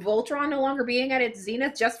to Voltron no longer being at its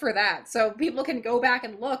zenith just for that, so people can go back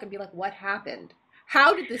and look and be like, what happened?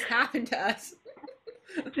 How did this happen to us?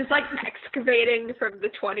 Just like excavating from the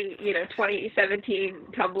 2017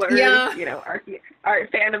 Tumblr, you know,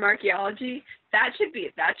 fandom archaeology. That should be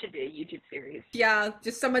a YouTube series. Yeah,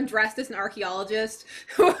 just someone dressed as an archaeologist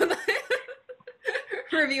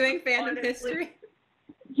reviewing fandom history.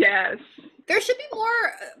 Yes. There should be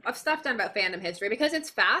more of stuff done about fandom history because it's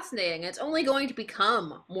fascinating. It's only going to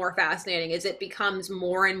become more fascinating as it becomes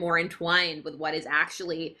more and more entwined with what is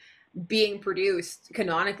actually being produced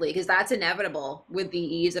canonically, because that's inevitable with the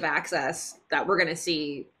ease of access that we're going to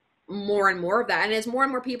see more and more of that. And as more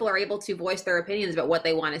and more people are able to voice their opinions about what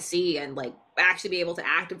they want to see and like actually be able to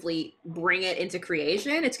actively bring it into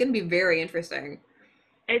creation, it's going to be very interesting.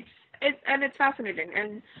 It's fascinating,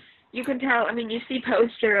 and you can tell. I mean, you see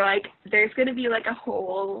poster like there's going to be like a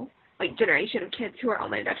whole like generation of kids who are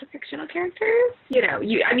only into fictional characters. You know,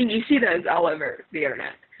 you see those all over the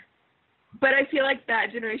internet. But I feel like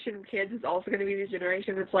that generation of kids is also going to be the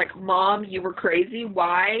generation that's like, Mom, you were crazy.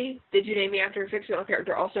 Why did you name me after a fictional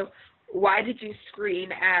character? Also, why did you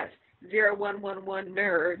scream at 0111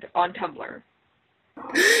 nerd on Tumblr?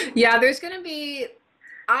 Yeah, there's going to be...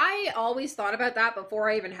 I always thought about that before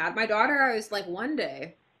I even had my daughter. I was like, one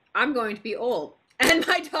day, I'm going to be old. And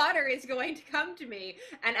my daughter is going to come to me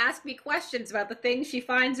and ask me questions about the things she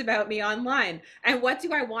finds about me online. And what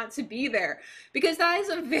do I want to be there? Because that is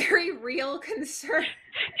a very real concern.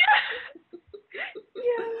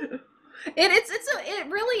 Yeah. It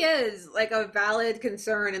really is like a valid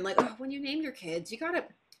concern. And like, oh, when you name your kids, you gotta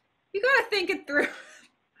think it through.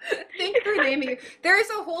 Think through naming. There's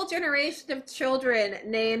a whole generation of children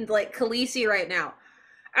named like Khaleesi right now.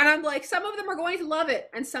 And I'm like, some of them are going to love it,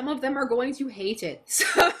 and some of them are going to hate it. So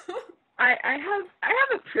I have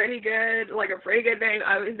a pretty good name.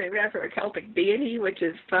 I was named after a Celtic deity, which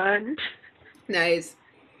is fun. Nice.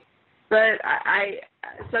 But I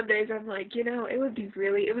some days I'm like, it would be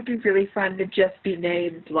really fun to just be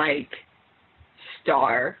named like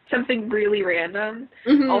Star, something really random.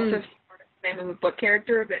 Mm-hmm. Also, the name of a book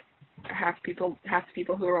character that half the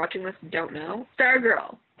people who are watching this don't know.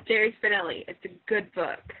 Stargirl. Jerry Spinelli. It's a good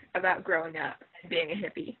book about growing up and being a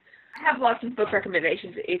hippie. I have lots of book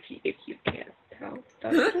recommendations if you can't tell.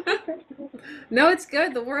 No, it's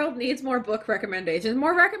good. The world needs more book recommendations,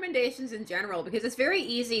 more recommendations in general, because it's very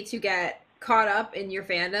easy to get caught up in your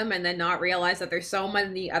fandom and then not realize that there's so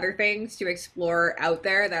many other things to explore out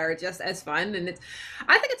there that are just as fun. And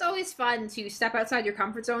I think it's always fun to step outside your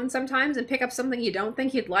comfort zone sometimes and pick up something you don't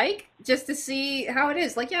think you'd like just to see how it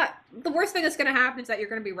is. Like, yeah, the worst thing that's going to happen is that you're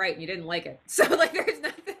going to be right and you didn't like it. So like, there's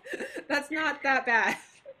nothing, that's not that bad.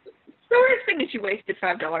 The worst thing is you wasted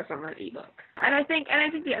 $5 on that ebook. And I think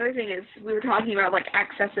the other thing is, we were talking about like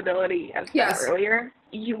accessibility of stuff earlier.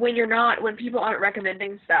 When people aren't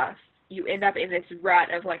recommending stuff, you end up in this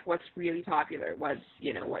rut of like what's really popular, what's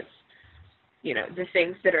the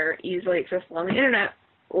things that are easily accessible on the internet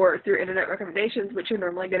or through internet recommendations, which are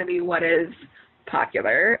normally going to be what is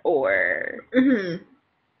popular or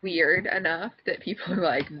weird enough that people are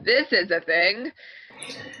like, this is a thing.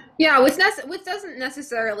 Yeah, which doesn't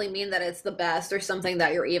necessarily mean that it's the best or something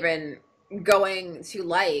that you're even going to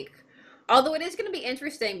like. Although it is going to be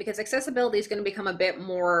interesting because accessibility is going to become a bit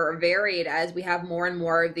more varied as we have more and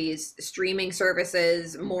more of these streaming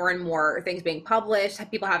services, more and more things being published,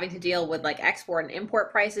 people having to deal with like export and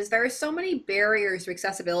import prices. There are so many barriers to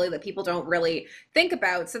accessibility that people don't really think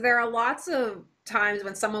about. So there are lots of times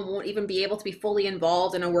when someone won't even be able to be fully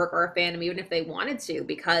involved in a work or a fandom, even if they wanted to,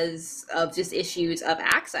 because of just issues of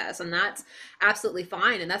access. And that's absolutely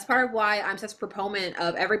fine. And that's part of why I'm such a proponent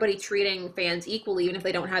of everybody treating fans equally, even if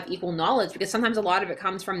they don't have equal knowledge, because sometimes a lot of it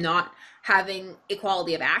comes from not having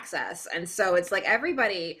equality of access. And so it's like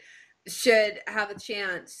everybody should have a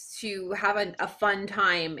chance to have a fun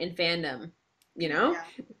time in fandom, you know?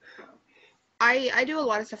 Yeah. I do a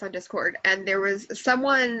lot of stuff on Discord, and there was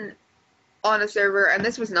someone on a server, and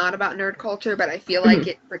this was not about nerd culture, but I feel like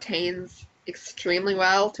it pertains extremely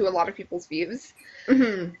well to a lot of people's views.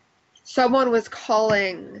 Someone was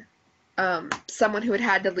calling someone who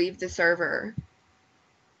had to leave the server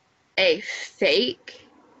a fake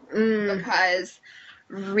because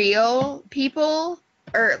real people,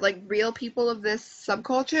 or like real people of this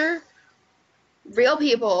subculture, real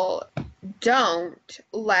people don't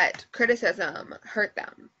let criticism hurt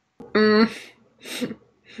them.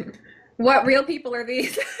 What real people are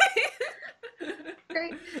these?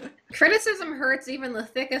 Criticism hurts even the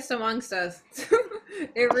thickest amongst us.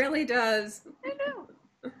 It really does. I know.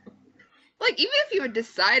 Like, even if you had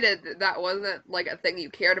decided that wasn't like a thing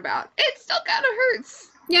you cared about, it still kind of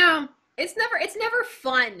hurts. Yeah, it's never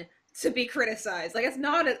fun to be criticized. Like, it's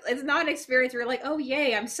not an experience where you're like, oh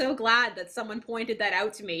yay, I'm so glad that someone pointed that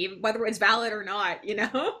out to me, whether it's valid or not, you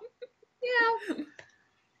know?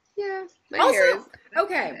 Yeah. Also,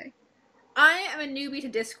 okay. I am a newbie to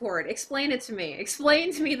Discord. Explain it to me.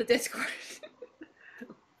 Explain to me the Discord.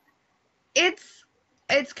 It's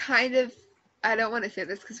kind of I don't want to say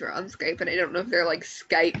this because we're on Skype, and I don't know if there are like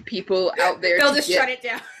Skype people out there. They'll just shut it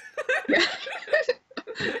down. Yeah.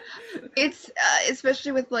 It's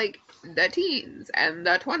especially with like the teens and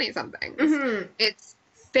the 20-somethings. Mm-hmm. It's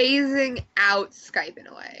phasing out Skype in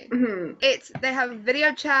a way. Mm-hmm. They have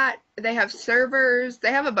video chat, they have servers,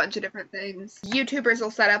 they have a bunch of different things. YouTubers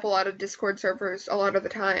will set up a lot of Discord servers a lot of the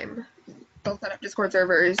time. They'll set up Discord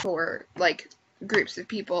servers for like groups of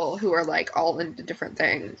people who are like all into different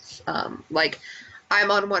things. Like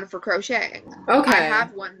I'm on one for crocheting. Okay. I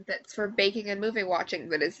have one that's for baking and movie watching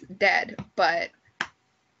that is dead, but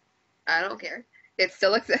I don't care. It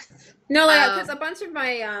still exists. No, like, because a bunch of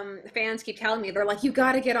my fans keep telling me, they're like, you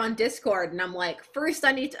gotta get on Discord. And I'm like, first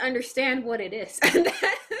I need to understand what it is. And then...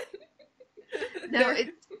 No,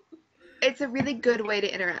 it's a really good way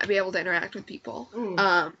to be able to interact with people.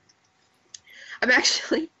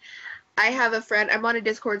 I have a friend, I'm on a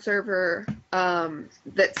Discord server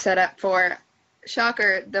that's set up for,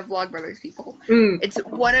 shocker, the Vlogbrothers people. It's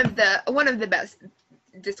one of the best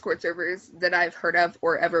Discord servers that I've heard of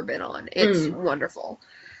or ever been on. It's wonderful.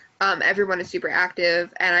 Everyone is super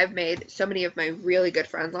active, and I've made so many of my really good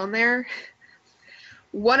friends on there.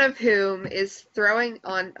 One of whom is throwing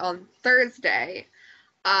on Thursday,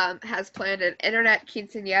 has planned an internet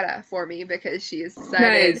quinceañera for me because she has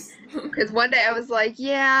decided. Nice. Because one day I was like,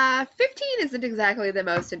 yeah, 15 isn't exactly the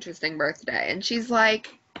most interesting birthday. And she's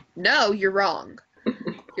like, no, you're wrong.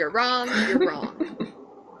 You're wrong. You're wrong.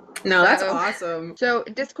 No, that's awesome. So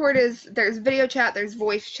Discord there's video chat, there's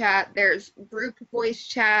voice chat, there's group voice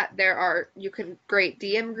chat, you can create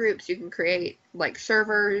DM groups, you can create like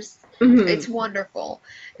servers. It's wonderful.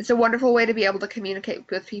 It's a wonderful way to be able to communicate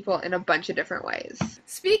with people in a bunch of different ways.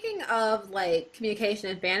 Speaking of like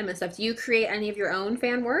communication and fandom and stuff, do you create any of your own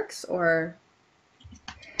fan works or?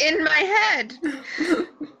 In my head.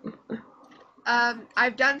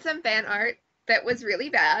 I've done some fan art that was really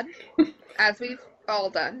bad, as we've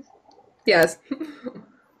all done. Yes.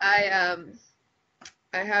 I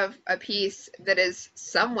have a piece that is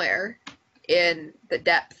somewhere in the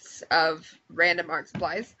depths of random art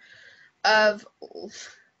supplies of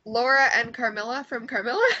Laura and Carmilla from from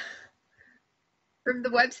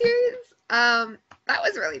the web series. That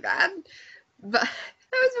was really bad, but that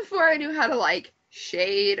was before I knew how to like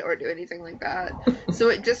shade or do anything like that. So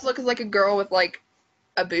it just looks like a girl with like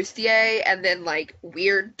a bustier and then like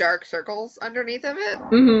weird dark circles underneath of it.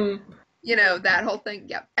 You know, that whole thing.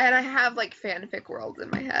 Yep. And I have like fanfic worlds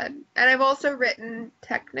in my head. And I've also written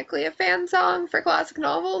technically a fan song for classic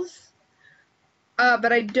novels.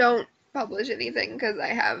 But I don't publish anything because I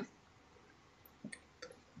have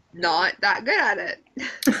not that good at it.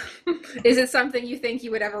 Is it something you think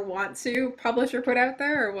you would ever want to publish or put out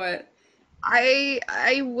there or what?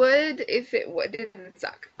 I would if it didn't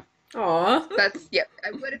suck. Aw. I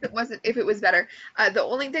would if it was better. The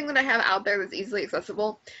only thing that I have out there that's easily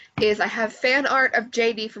accessible is I have fan art of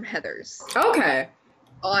JD from Heathers. Okay.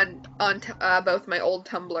 On both my old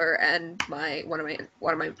Tumblr and one of my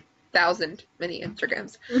 1,000 mini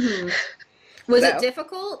Instagrams. Was it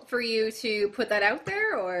difficult for you to put that out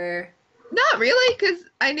there or? Not really, because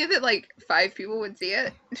I knew that like 5 people would see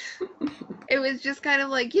it. It was just kind of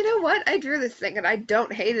like, you know what? I drew this thing and I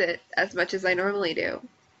don't hate it as much as I normally do.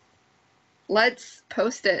 Let's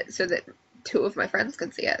post it so that 2 of my friends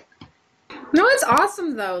can see it. No, it's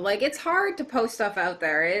awesome though. Like it's hard to post stuff out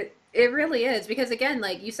there. It really is because again,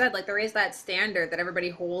 like you said, like there is that standard that everybody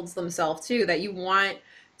holds themselves to that you want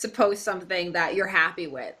to post something that you're happy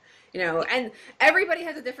with, you know, and everybody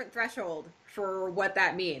has a different threshold for what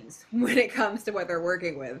that means when it comes to what they're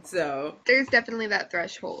working with. So there's definitely that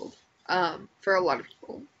threshold for a lot of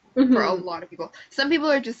people. For a lot of people. Some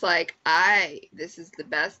people are just like, this is the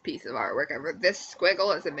best piece of artwork ever. This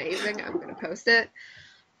squiggle is amazing. I'm going to post it.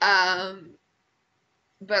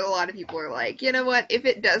 But a lot of people are like, you know what? If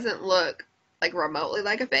it doesn't look like remotely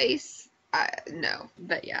like a face, no.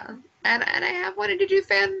 But yeah. And I have wanted to do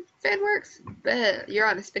fan works, but you're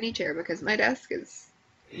on a spinny chair because my desk does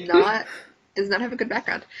not have a good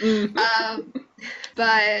background.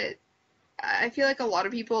 But I feel like a lot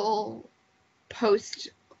of people post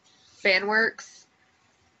fan works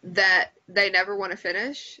that they never want to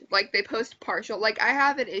finish. Like they post partial. Like I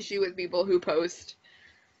have an issue with people who post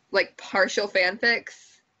like partial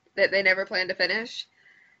fanfics that they never plan to finish.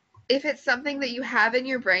 If it's something that you have in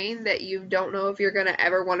your brain that you don't know if you're gonna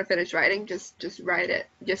ever want to finish writing, just write it.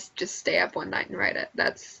 Just stay up one night and write it.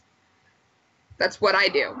 That's what I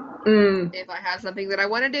do. If I have something that I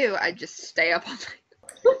want to do, I just stay up all night.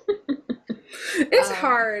 It's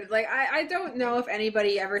hard. Like, I don't know if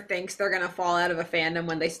anybody ever thinks they're gonna fall out of a fandom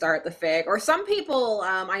when they start the fic. Or some people,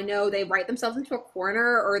 I know they write themselves into a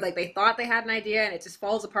corner, or like they thought they had an idea and it just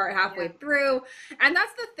falls apart halfway through. And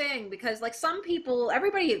that's the thing, because like some people,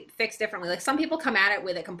 everybody fics differently. Like some people come at it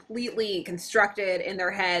with it completely constructed in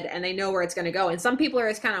their head and they know where it's gonna go. And some people are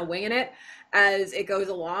just kind of winging it as it goes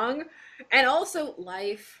along. And also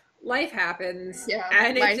life happens,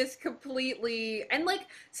 and it just completely, and like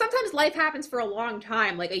sometimes life happens for a long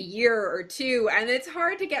time, like a year or two, and it's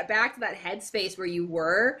hard to get back to that headspace where you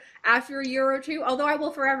were after a year or two. Although I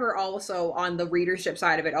will forever also, on the readership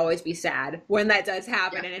side of it, always be sad when that does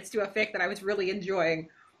happen and it's to a fic that I was really enjoying.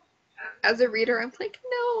 As a reader, I'm like,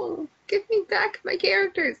 no, give me back my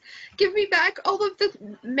characters. Give me back all of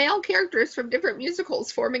the male characters from different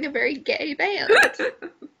musicals forming a very gay band.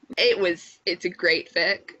 It's a great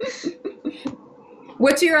fic.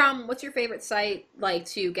 What's your favorite site like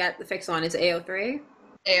to get the fics on? Is it AO3?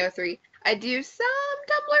 AO3. I do some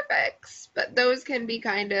Tumblr fics, but those can be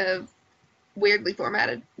kind of weirdly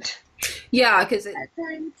formatted. Yeah, because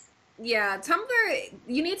Tumblr,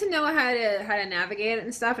 you need to know how to navigate it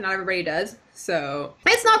and stuff, and not everybody does. So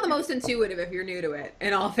it's not the most intuitive if you're new to it,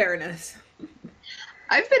 in all fairness.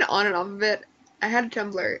 I've been on and off of it. I had a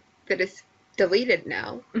Tumblr that is deleted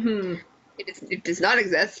now. Mm-hmm. It does not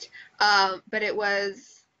exist. But it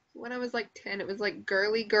was when I was like 10. It was like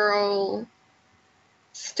girly girl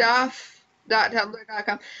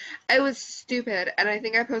stuff.tumblr.com. It was stupid, and I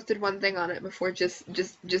think I posted one thing on it before just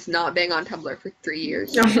not being on Tumblr for 3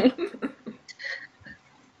 years.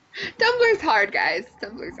 Tumblr's hard, guys.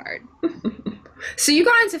 Tumblr's hard. So you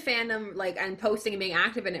got into fandom like and posting and being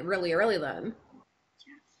active in it really early then.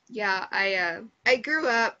 Yeah, I grew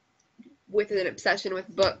up with an obsession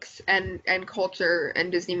with books and culture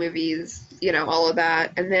and Disney movies, you know, all of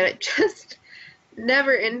that, and then it just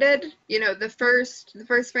never ended. You know, the first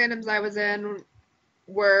fandoms I was in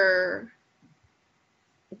were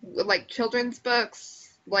like children's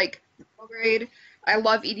books, like middle grade. I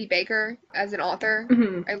love Edie Baker as an author.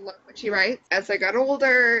 Mm-hmm. I love what she writes. As I got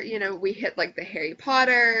older, you know, we hit like the Harry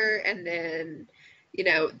Potter, and then, you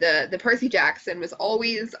know, the Percy Jackson was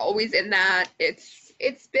always in that.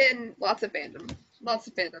 It's been lots of fandom.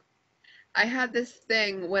 I had this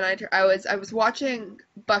thing when I was watching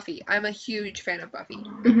Buffy. I'm a huge fan of Buffy.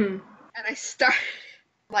 Mm-hmm. And I started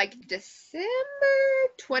like December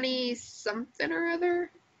 20-something or other.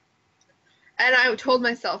 And I told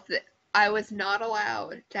myself that I was not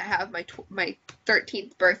allowed to have my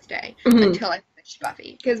 13th birthday until I finished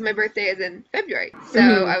Buffy, because my birthday is in February. So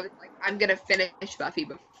I was like, I'm going to finish Buffy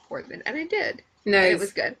before then. And I did. Nice. And it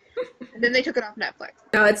was good. And then they took it off Netflix.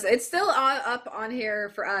 No, it's still up on here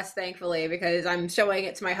for us, thankfully, because I'm showing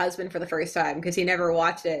it to my husband for the first time because he never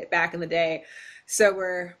watched it back in the day. So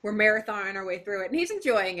we're marathoning our way through it, and he's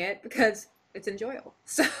enjoying it because it's enjoyable.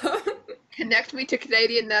 So connect me to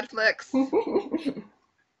Canadian Netflix.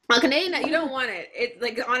 Well, Canadian, you don't want it. It,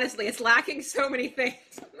 like, honestly, it's lacking so many things.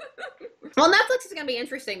 Well, Netflix is going to be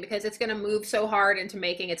interesting because it's going to move so hard into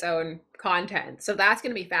making its own content. So that's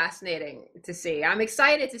going to be fascinating to see. I'm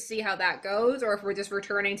excited to see how that goes, or if we're just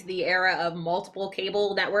returning to the era of multiple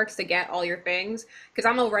cable networks to get all your things. Because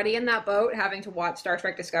I'm already in that boat, having to watch Star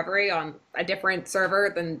Trek Discovery on a different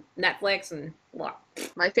server than Netflix and blah.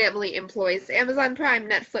 My family employs Amazon Prime,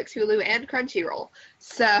 Netflix, Hulu, and Crunchyroll.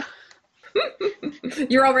 So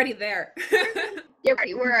you're already there. Yeah,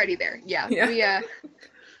 we're already there. Yeah.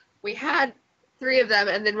 We had 3 of them,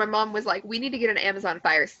 and then my mom was like, we need to get an Amazon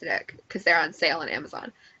Fire Stick because they're on sale on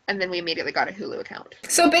Amazon. And then we immediately got a Hulu account.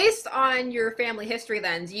 So based on your family history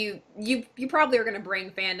then, you probably are going to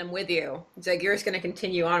bring fandom with you. It's like you're just going to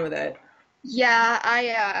continue on with it.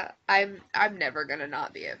 Yeah, I'm never going to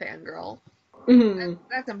not be a fangirl. Mm-hmm.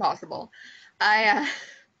 That's impossible.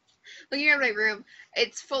 Looking at my room,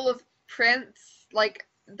 it's full of prints. Like,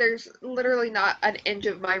 there's literally not an inch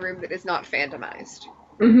of my room that is not fandomized.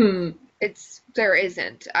 Mm-hmm. There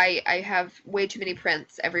isn't. I have way too many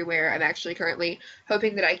prints everywhere. I'm actually currently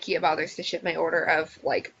hoping that IKEA bothers to ship my order of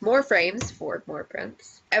like more frames for more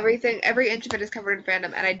prints. Every inch of it is covered in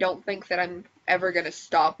fandom, and I don't think that I'm ever gonna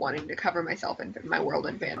stop wanting to cover myself in my world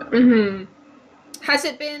in fandom. Mm-hmm. Has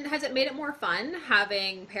it made it more fun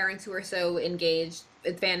having parents who are so engaged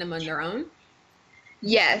in fandom on their own?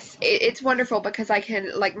 Yes, it's wonderful because I can,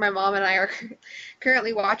 like, my mom and I are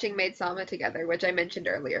currently watching Maid Sama together, which I mentioned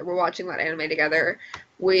earlier. We're watching that anime together.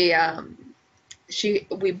 We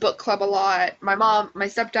book club a lot. My mom, my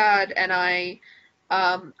stepdad, and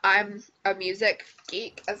I'm a music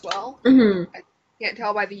geek as well. Mm-hmm. I can't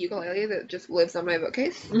tell by the ukulele that just lives on my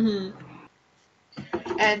bookcase. Mm-hmm.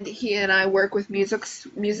 and he and I work with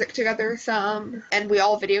music together some, and we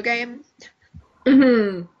all video game.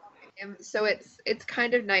 Mm-hmm. So it's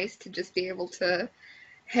kind of nice to just be able to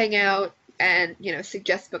hang out and, you know,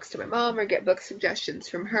 suggest books to my mom or get book suggestions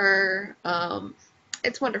from her.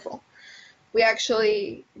 It's wonderful. I'm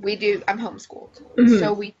homeschooled,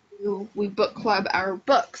 so we book club our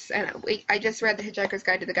books, and I just read The Hitchhiker's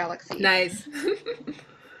Guide to the Galaxy. Nice.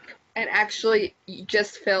 And actually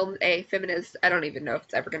just filmed a feminist, I don't even know if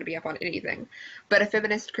it's ever going to be up on anything, but a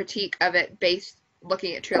feminist critique of it based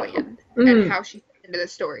looking at Trillian and how she fit into the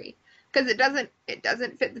story. Because it doesn't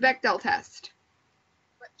fit the Bechdel test.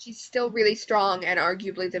 But she's still really strong and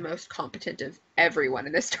arguably the most competent of everyone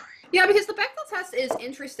in this story. Yeah, because the Bechdel test is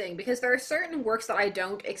interesting because there are certain works that I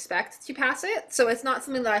don't expect to pass it, so it's not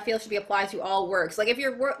something that I feel should be applied to all works. Like if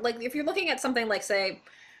you're looking at something like, say,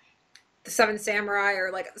 The Seven Samurai,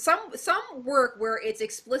 or like some work where it's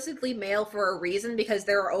explicitly male for a reason because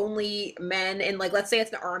there are only men, and like let's say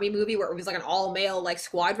it's an army movie where it was like an all male like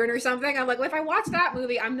squadron or something. I'm like, well, if I watch that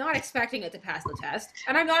movie, I'm not expecting it to pass the test,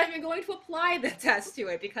 and I'm not even going to apply the test to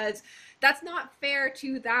it because that's not fair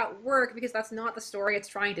to that work because that's not the story it's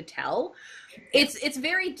trying to tell. It's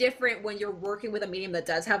very different when you're working with a medium that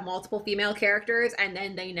does have multiple female characters and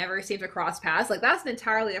then they never seem to cross paths. Like that's an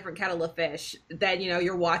entirely different kettle of fish than, you know,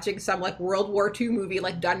 you're watching some like World War II movie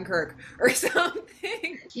like Dunkirk or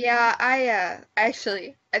something. Yeah, I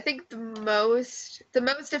think the most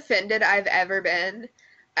offended I've ever been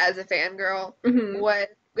as a fangirl was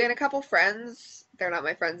we had a couple friends, they're not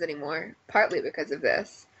my friends anymore, partly because of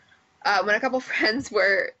this. When a couple friends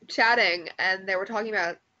were chatting and they were talking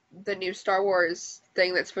about the new Star Wars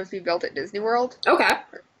thing that's supposed to be built at Disney World. Okay.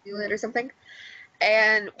 Or Disneyland or something.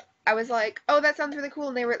 And I was like, oh, that sounds really cool.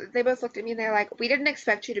 And they both looked at me and they're like, we didn't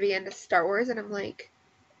expect you to be into Star Wars. And I'm like,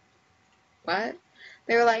 what?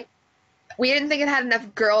 They were like, we didn't think it had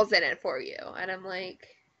enough girls in it for you. And I'm like,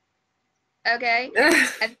 okay. And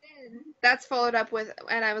then that's followed up with,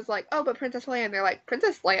 and I was like, oh, but Princess Leia. And they're like,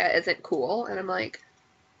 Princess Leia isn't cool. And I'm like,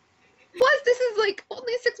 plus, this is like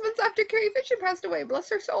only 6 months after Carrie Fisher passed away. Bless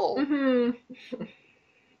her soul.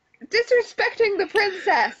 Disrespecting the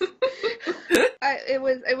princess. It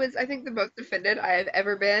was I think the most offended I have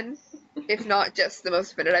ever been, if not just the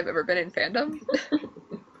most offended I've ever been in fandom.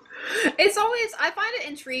 It's always, I find it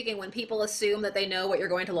intriguing when people assume that they know what you're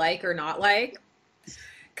going to like or not like.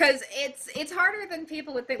 Because it's harder than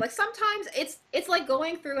people would think. Like sometimes it's like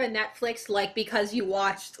going through a Netflix like because you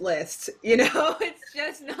watched list, you know? It's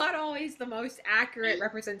just not always the most accurate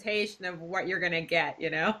representation of what you're gonna get, you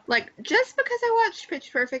know? Like just because I watched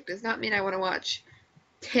Pitch Perfect does not mean I want to watch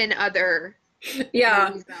 10 other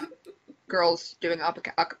movies about girls doing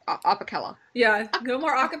acapella. Yeah, no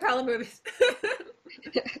more acapella movies.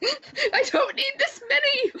 I don't need this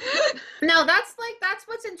many. No, that's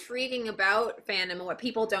what's intriguing about fandom and what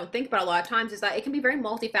people don't think about a lot of times is that it can be very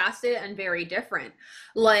multifaceted and very different.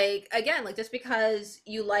 Like again, like just because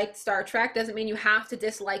you liked Star Trek doesn't mean you have to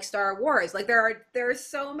dislike Star Wars. Like there are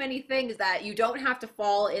so many things that you don't have to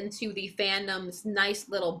fall into the fandom's nice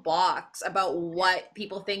little box about what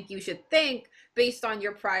people think you should think based on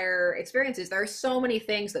your prior experiences. There are so many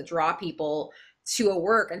things that draw people to a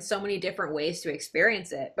work and so many different ways to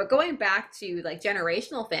experience it. But going back to like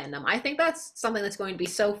generational fandom, I think that's something that's going to be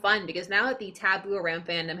so fun because now that the taboo around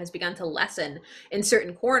fandom has begun to lessen in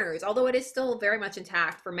certain corners, although it is still very much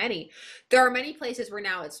intact for many, there are many places where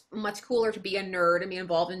now it's much cooler to be a nerd and be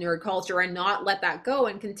involved in nerd culture and not let that go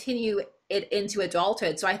and continue it into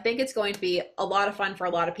adulthood. So I think it's going to be a lot of fun for a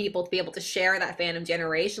lot of people to be able to share that fandom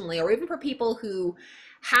generationally, or even for people who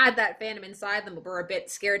had that fandom inside them but were a bit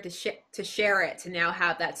scared to share it, to now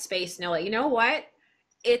have that space to know, like, you know what,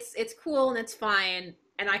 it's cool and it's fine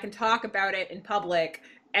and I can talk about it in public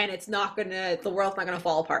and the world's not gonna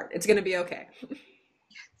fall apart. It's gonna be okay.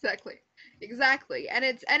 Exactly.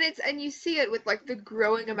 And you see it with like the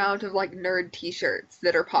growing amount of like nerd t-shirts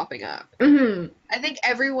that are popping up. I think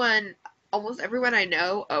almost everyone I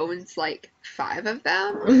know owns like 5 of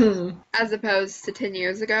them, as opposed to 10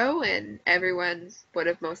 years ago, and everyone would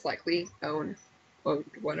have most likely owned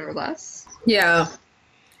 1 or less. Yeah.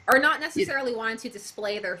 Or not necessarily wanting to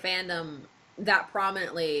display their fandom that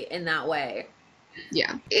prominently in that way.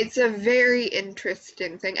 Yeah. It's a very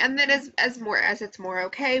interesting thing. And then as it's more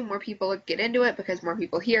okay, more people get into it because more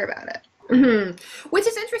people hear about it. Which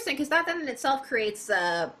is interesting because that then in itself creates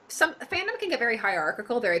some fandom can get very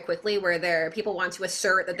hierarchical very quickly, where people want to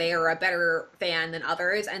assert that they are a better fan than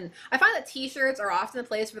others, and I find that t-shirts are often the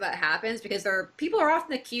place where that happens because people are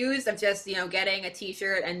often accused of just, you know, getting a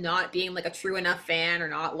t-shirt and not being like a true enough fan or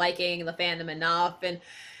not liking the fandom enough, and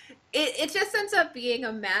it just ends up being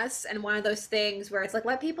a mess and one of those things where it's like,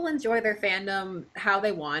 let people enjoy their fandom how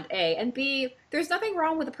they want, A. And B, there's nothing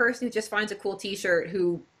wrong with a person who just finds a cool t-shirt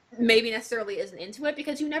who maybe necessarily isn't into it,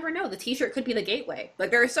 because you never know. The t-shirt could be the gateway.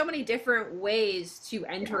 Like, there are so many different ways to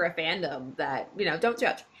enter a fandom that, don't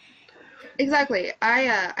judge. Exactly.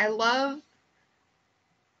 I love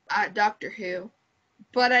Doctor Who,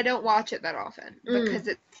 but I don't watch it that often because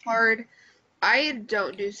it's hard. I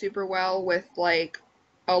don't do super well with like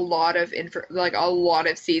a lot of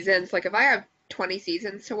seasons. Like if I have 20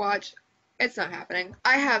 seasons to watch, it's not happening.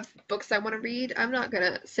 I have books I want to read. I'm not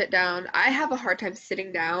gonna sit down. I have a hard time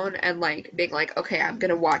sitting down and like being like, okay, I'm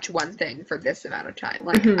gonna watch one thing for this amount of time.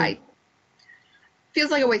 Like I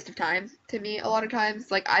feels like a waste of time to me a lot of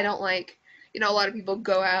times. Like I don't like, a lot of people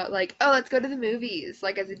go out like, oh, let's go to the movies,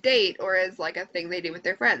 like as a date or as like a thing they do with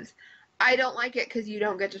their friends. I don't like it because you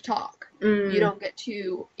don't get to talk. You don't get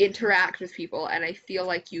to interact with people, and I feel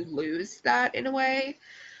like you lose that in a way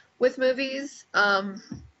with movies.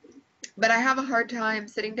 But I have a hard time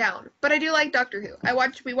sitting down. But I do like Doctor Who.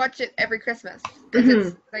 We watch it every Christmas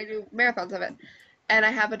because I do marathons of it. And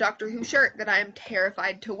I have a Doctor Who shirt that I am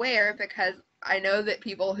terrified to wear because I know that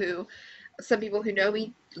some people who know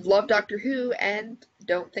me love Doctor Who and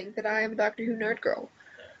don't think that I am a Doctor Who nerd girl.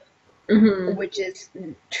 Which is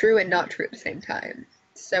true and not true at the same time.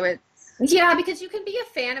 So it's... Yeah, because you can be a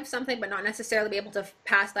fan of something but not necessarily be able to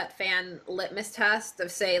pass that fan litmus test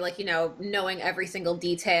of, say, like, knowing every single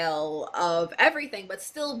detail of everything, but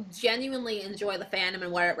still genuinely enjoy the fandom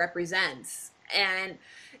and what it represents. And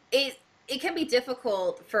it can be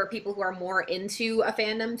difficult for people who are more into a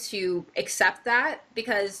fandom to accept that,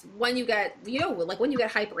 because when you get, when you get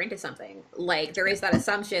hyper into something, like, there is that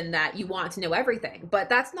assumption that you want to know everything, but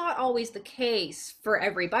that's not always the case for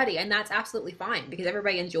everybody, and that's absolutely fine, because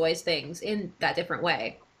everybody enjoys things in that different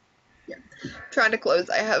way. Yeah. Trying to close,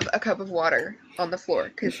 I have a cup of water on the floor,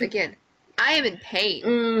 because, again, I am in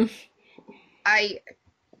pain. I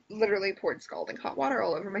literally poured scalding hot water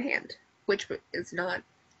all over my hand, which is not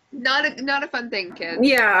a fun thing, kids.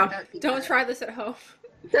 Yeah, don't try this at home.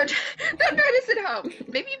 Don't try this at home.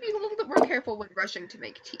 Maybe be a little bit more careful when rushing to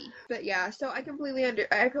make tea. But yeah, so I completely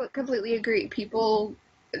agree. People,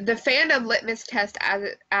 the fandom litmus test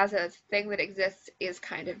as a thing that exists is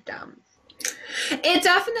kind of dumb. It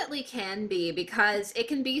definitely can be, because it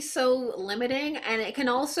can be so limiting, and it can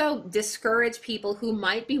also discourage people who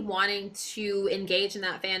might be wanting to engage in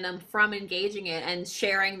that fandom from engaging it and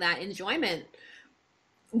sharing that enjoyment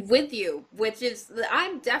with you, which is,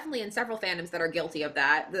 I'm definitely in several fandoms that are guilty of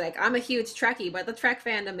that. Like, I'm a huge Trekkie, but the Trek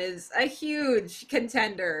fandom is a huge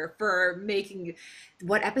contender for making...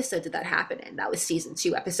 What episode did that happen in? That was season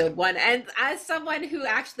 2, episode 1. And as someone who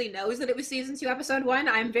actually knows that it was season 2, episode 1,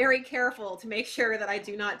 I'm very careful to make sure that I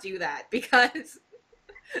do not do that, because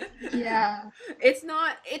yeah, it's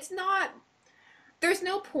not, there's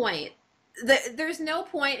no point. There's no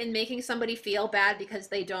point in making somebody feel bad because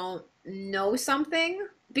they don't know something,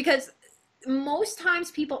 because most times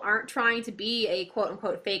people aren't trying to be a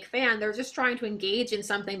quote-unquote fake fan. They're just trying to engage in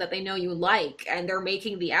something that they know you like, and they're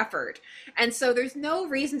making the effort. And so there's no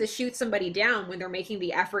reason to shoot somebody down when they're making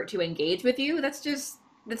the effort to engage with you. That's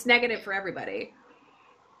negative for everybody.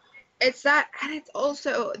 It's that, and it's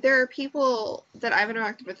also, there are people that I've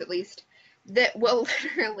interacted with, at least, that will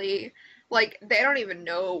literally, like, they don't even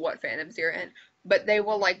know what fandoms you're in, but they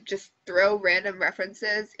will, like, just throw random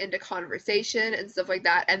references into conversation and stuff like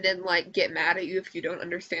that, and then, like, get mad at you if you don't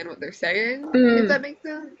understand what they're saying, if that makes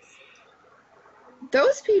sense.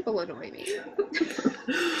 Those people annoy me.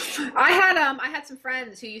 I had some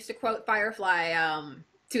friends who used to quote Firefly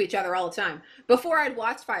to each other all the time before I'd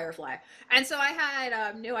watched Firefly, and so I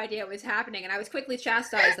had no idea what was happening, and I was quickly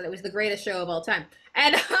chastised that it was the greatest show of all time.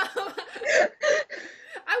 And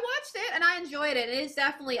I watched it and I enjoyed it. It is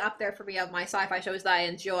definitely up there for me of my sci-fi shows that I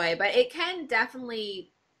enjoy, but it can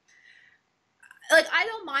definitely, like, I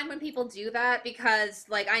don't mind when people do that, because,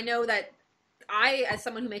 like, I know that I, as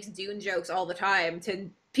someone who makes Dune jokes all the time to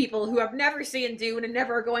people who have never seen Dune and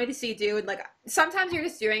never are going to see Dune, like, sometimes you're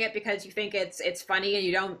just doing it because you think it's funny and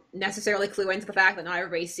you don't necessarily clue into the fact that not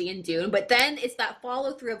everybody's seen Dune, but then it's that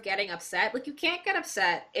follow-through of getting upset. Like, you can't get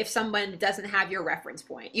upset if someone doesn't have your reference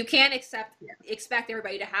point. You can't expect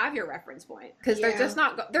everybody to have your reference point, because they're just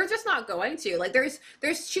not going to. Like,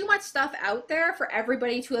 there's too much stuff out there for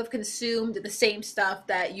everybody to have consumed the same stuff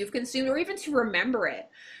that you've consumed, or even to remember it.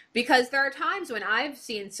 Because there are times when I've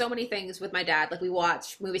seen so many things with my dad, like, we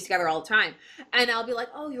watch movies together all the time, and I'll be like,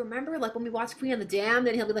 oh, you remember, like, when we watched Queen and the Damned?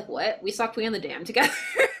 And he'll be like, what? We saw Queen and the Damned together?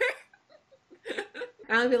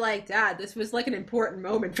 And I'll be like, Dad, this was, like, an important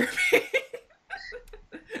moment for me.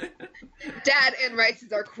 Dad Anne Rice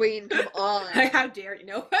is our queen. Come on. How dare you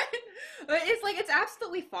know what? It's like, it's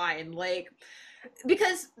absolutely fine. Like,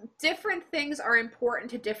 because different things are important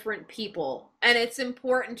to different people, and it's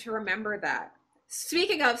important to remember that.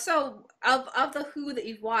 Speaking of, so of the Who that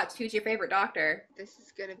you've watched, who's your favorite Doctor? This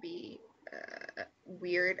is gonna be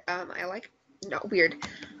weird. Not weird.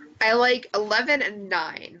 I like 11 and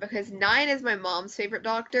 9 because 9 is my mom's favorite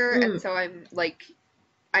Doctor, and so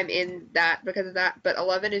I'm in that because of that. But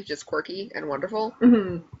 11 is just quirky and wonderful.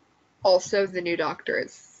 Also, the new Doctor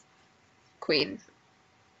is queen.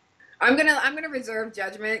 I'm gonna reserve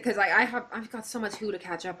judgment because I've got so much Who to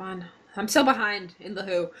catch up on. I'm so behind in the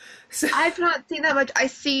Who. So. I've not seen that much. I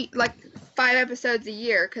see like 5 episodes a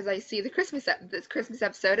year because I see this Christmas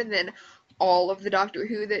episode and then all of the Doctor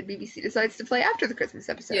Who that BBC decides to play after the Christmas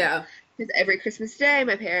episode. Yeah. Because every Christmas day,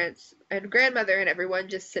 my parents and grandmother and everyone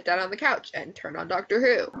just sit down on the couch and turn on Doctor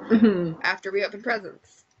Who after we open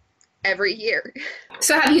presents every year.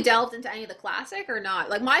 So have you delved into any of the classic or not?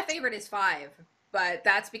 Like, my favorite is 5. But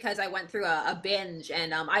that's because I went through a binge,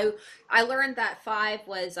 and I learned that 5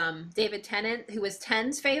 was David Tennant, who was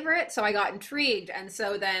 10's favorite, so I got intrigued, and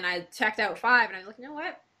so then I checked out 5, and I was like, you know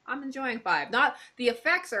what? I'm enjoying 5. Not the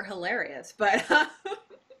effects are hilarious, but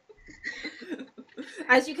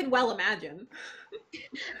as you can well imagine.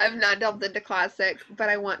 I've not delved into classic, but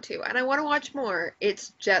I want to, and I want to watch more. It's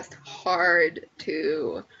just hard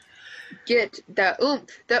to get the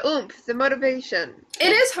oomph, the motivation.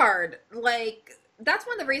 It is hard. Like, that's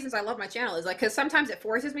one of the reasons I love my channel, is like, because sometimes it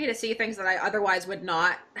forces me to see things that I otherwise would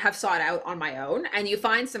not have sought out on my own, and you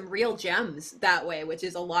find some real gems that way, which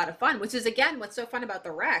is a lot of fun, which is, again, what's so fun about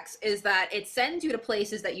the Rex, is that it sends you to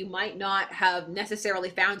places that you might not have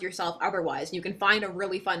necessarily found yourself otherwise, and you can find a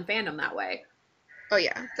really fun fandom that way. Oh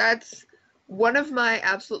yeah, that's one of my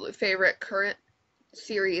absolute favorite current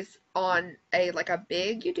series on a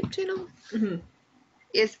big YouTube channel.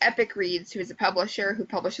 Is Epic Reads, who is a publisher who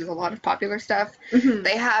publishes a lot of popular stuff.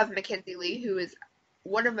 They have Mackenzie Lee, who is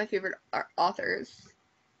one of my favorite authors,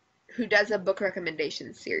 who does a book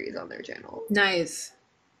recommendation series on their channel. Nice.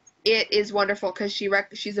 It is wonderful because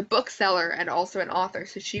she's a bookseller and also an author,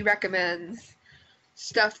 so she recommends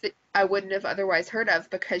stuff that I wouldn't have otherwise heard of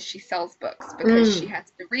because she sells books, because she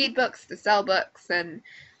has to read books to sell books and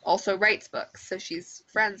also writes books, so she's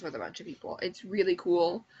friends with a bunch of people. It's really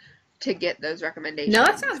cool to get those recommendations. No,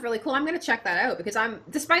 that sounds really cool. I'm going to check that out because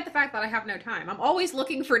despite the fact that I have no time, I'm always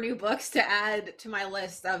looking for new books to add to my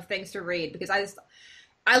list of things to read because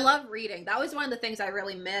I love reading. That was one of the things I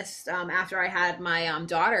really missed after I had my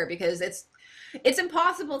daughter, because it's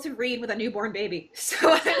impossible to read with a newborn baby. So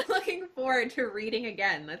I'm looking forward to reading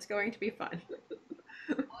again. That's going to be fun.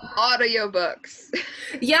 Audiobooks.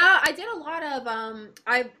 Yeah, I did a lot of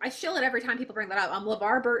I shill it every time people bring that up.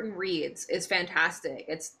 LeVar Burton Reads is fantastic.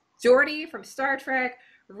 It's Geordi from Star Trek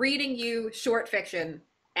reading you short fiction,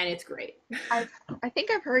 and it's great. I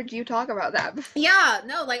think I've heard you talk about that before. Yeah,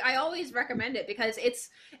 no, like, I always recommend it because it's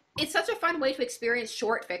such a fun way to experience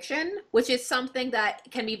short fiction, which is something that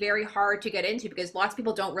can be very hard to get into because lots of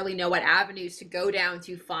people don't really know what avenues to go down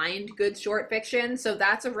to find good short fiction. So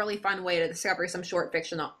that's a really fun way to discover some short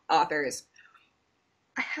fiction authors.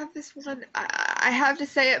 I have this one. I have to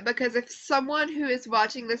say it because if someone who is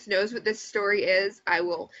watching this knows what this story is, I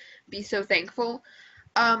will be so thankful.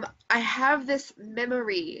 I have this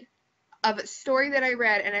memory of a story that I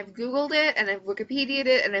read, and I've Googled it, and I've Wikipedia'd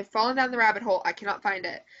it, and I've fallen down the rabbit hole. I cannot find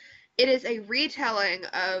it. It is a retelling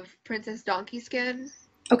of Princess Donkey Skin.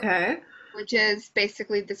 Okay. Which is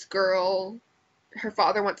basically this girl, her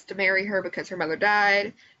father wants to marry her because her mother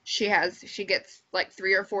died. She gets like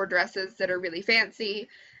 3 or 4 dresses that are really fancy,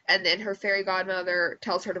 and then her fairy godmother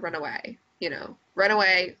tells her to run away. You know, run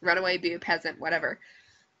away, be a peasant, whatever.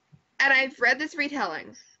 And I've read this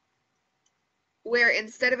retelling where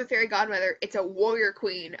instead of a fairy godmother, it's a warrior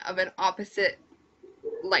queen of an opposite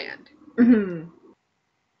land. And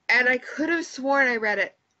I could have sworn I read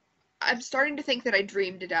it. I'm starting to think that I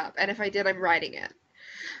dreamed it up, and if I did, I'm writing it.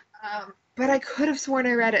 But I could have sworn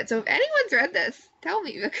I read it. So if anyone's read this, tell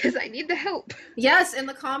me, because I need the help. Yes, in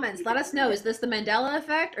the comments, let us know. Is this the Mandela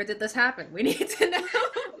effect, or did this happen? We need to know.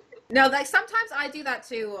 No, like, sometimes I do that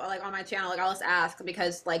too, like, on my channel. Like, I'll just ask,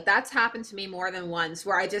 because, like, that's happened to me more than once,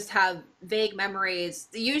 where I just have vague memories,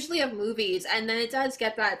 usually of movies, and then it does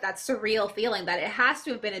get that surreal feeling that it has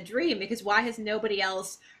to have been a dream, because why has nobody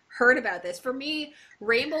else heard about this? For me,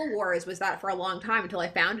 Rainbow Wars was that for a long time until I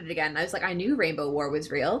found it again. I was like, I knew Rainbow War was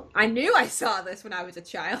real. I knew I saw this when I was a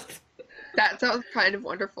child. That sounds kind of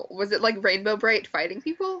wonderful. Was it like Rainbow Bright fighting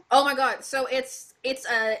people? Oh my god. So it's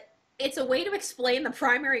it's a way to explain the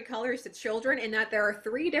primary colors to children in that there are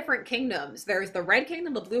 3 different kingdoms. There's the red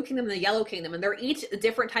kingdom, the blue kingdom, and the yellow kingdom, and they're each a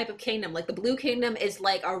different type of kingdom. Like the blue kingdom is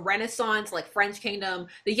like a Renaissance, like French kingdom.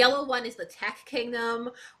 The yellow one is the tech kingdom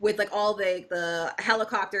with like all the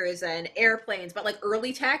helicopters and airplanes, but like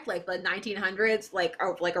early tech, like the 1900s, like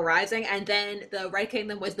arising. And then the red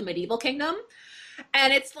kingdom was the medieval kingdom.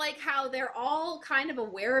 And it's like how they're all kind of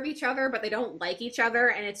aware of each other, but they don't like each other.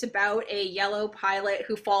 And it's about a yellow pilot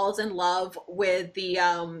who falls in love with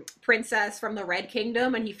the princess from the Red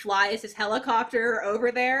Kingdom, and he flies his helicopter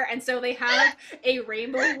over there. And so they have a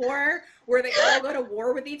rainbow war where they all go to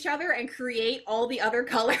war with each other and create all the other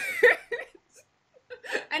colors.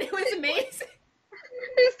 And it was amazing.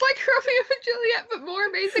 It's like Romeo and Juliet, but more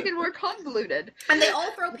amazing and more convoluted. And they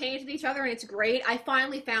all throw paint at each other, and it's great. I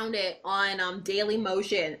finally found it on Daily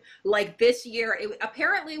Motion, like this year. It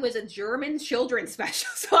apparently was a German children's special,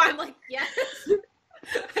 so I'm like, yes.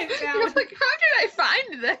 I found. You're like, how did I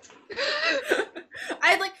find this?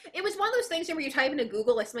 It was one of those things where you type into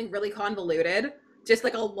Google like something really convoluted, just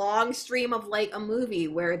like a long stream of like a movie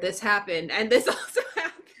where this happened and this also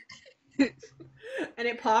happened. And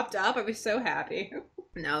it popped up. I was so happy.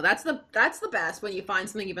 No, that's the best, when you find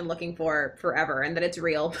something you've been looking for forever and that it's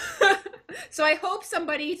real. So I hope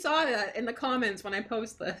somebody saw that in the comments when I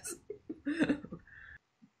post this.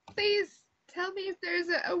 Please tell me if there's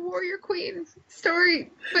a warrior queen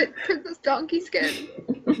story, but Princess Donkey Skin.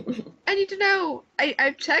 I need to know.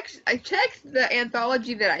 I checked the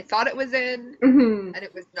anthology that I thought it was in, and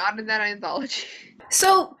it was not in that anthology.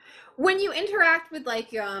 So when you interact with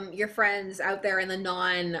like your friends out there in the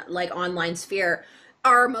non like online sphere,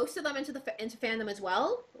 are most of them into fandom as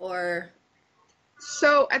well, or?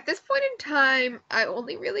 So at this point in time, I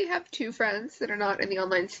only really have 2 friends that are not in the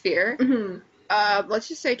online sphere. Let's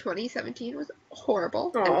just say 2017 was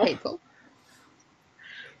horrible and painful.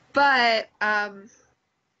 But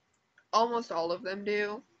almost all of them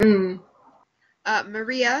do.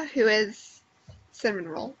 Maria, who is Cinnamon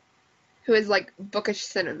Roll, who is like bookish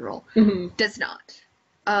Cinnamon Roll, does not.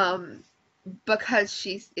 Because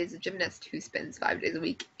she is a gymnast who spends 5 days a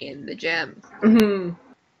week in the gym.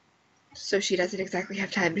 So she doesn't exactly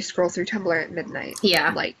have time to scroll through Tumblr at midnight.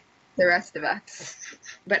 Yeah. Like the rest of us.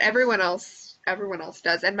 But everyone else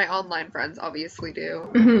does, and my online friends obviously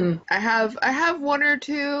do. I have 1 or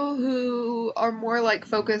 2 who are more like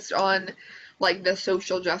focused on like the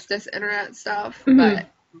social justice internet stuff, but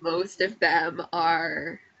most of them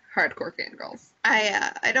are hardcore fangirls.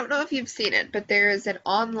 I don't know if you've seen it, but there is an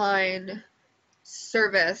online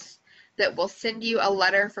service that will send you a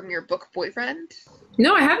letter from your book boyfriend.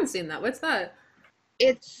 No, I haven't seen that. What's that?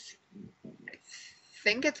 I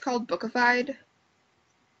think it's called Bookified.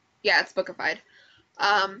 Yeah, it's Bookified.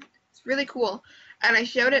 It's really cool. And I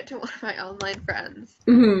showed it to one of my online friends.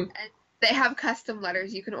 And they have custom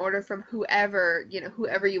letters you can order from whoever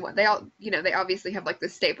you want. They all, they obviously have like the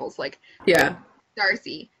staples, like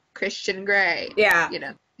Darcy, Christian Grey,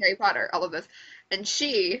 Harry Potter, all of this. And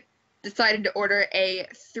she decided to order a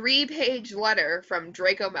 3-page letter from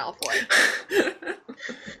Draco Malfoy.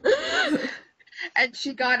 And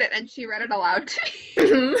she got it and she read it aloud to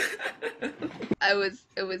me.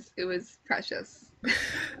 It was precious.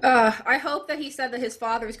 I hope that he said that his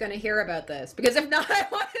father's going to hear about this, because if not, I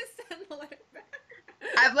want to send the letter back.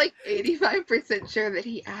 I'm like 85% sure that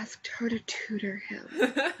he asked her to tutor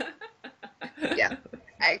him. Yeah,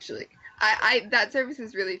 actually. I that service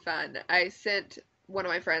is really fun. I sent one of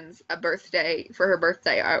my friends for her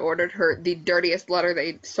birthday. I ordered her the dirtiest letter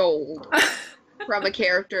they sold from a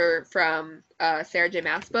character from Sarah J.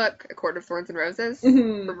 Maas book, A Court of Thorns and Roses,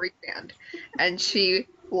 from Restand. And she,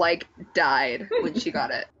 like, died when she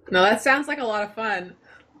got it. No, that sounds like a lot of fun.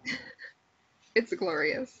 It's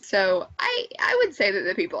glorious. So, I would say that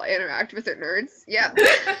the people I interact with are nerds. Yeah.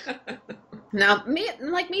 Now,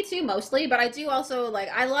 me too, mostly, but I do also, like,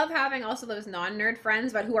 I love having also those non-nerd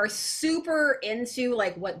friends, but who are super into,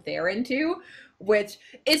 like, what they're into, which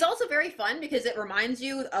is also very fun because it reminds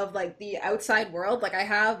you of, like, the outside world. Like, I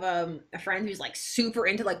have a friend who's, like, super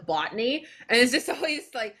into, like, botany, and it's just always,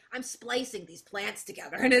 like, I'm splicing these plants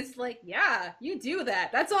together, and it's like, yeah, you do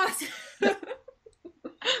that. That's awesome.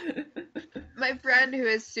 My friend who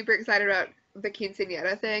is super excited about the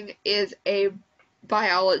quinceañera thing is a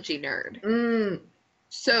biology nerd.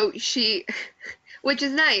 So she, which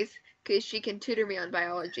is nice, because she can tutor me on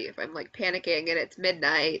biology if I'm, like, panicking and it's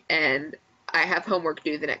midnight and I have homework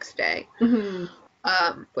due the next day.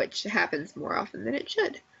 Which happens more often than it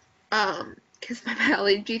should. Because my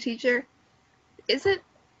biology teacher isn't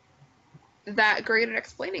that great at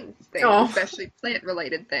explaining things, especially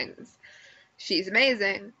plant-related things. She's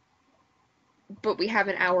amazing, but we have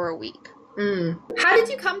an hour a week. How did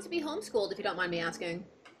you come to be homeschooled, if you don't mind me asking?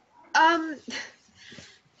 Um,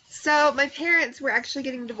 so my parents were actually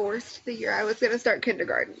getting divorced the year I was going to start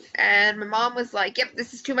kindergarten. And my mom was like, yep,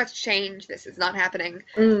 this is too much change. This is not happening.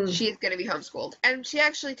 She's going to be homeschooled. And she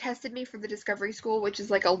actually tested me for the Discovery School, which is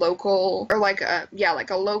like a local, or like a, yeah,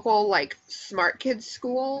 like a local, like smart kids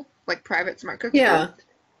school, like private smart kids school.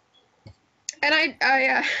 And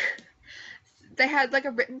they had like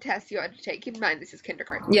a written test you had to take. Keep in mind, this is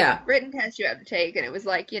kindergarten. Yeah. Written test you had to take, and it was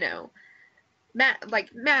like,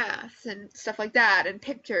 math and stuff like that, and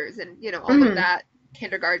pictures and, all of that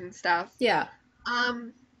kindergarten stuff. Yeah.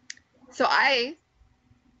 So I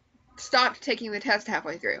stopped taking the test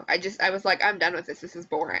halfway through. I was like, I'm done with this. This is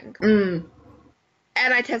boring. And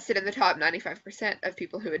I tested in the top 95% of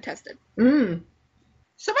people who had tested.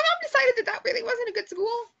 So my mom decided that really wasn't a good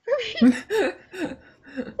school for me.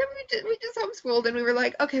 And we just homeschooled, and we were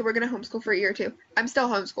like, okay, we're going to homeschool for a year or two. I'm still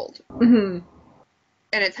homeschooled.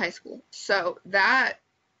 And it's high school. So that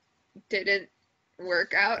didn't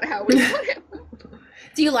work out how we wanted.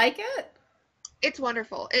 Do you like it? It's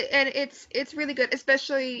wonderful. It's really good,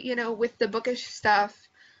 especially, with the bookish stuff.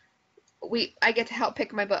 I get to help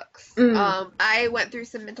pick my books. I went through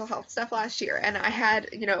some mental health stuff last year, and I had,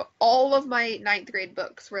 all of my 9th grade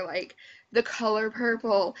books were like The Color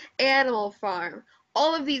Purple, Animal Farm,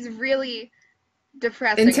 all of these really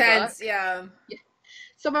depressing intense books. Yeah.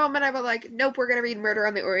 So my mom and I were like, nope, we're going to read Murder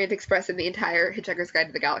on the Orient Express and the entire Hitchhiker's Guide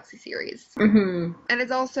to the Galaxy series. And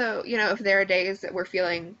it's also, if there are days that we're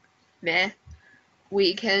feeling meh,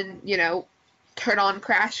 we can, turn on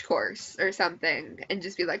Crash Course or something and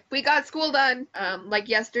just be like, we got school done. Like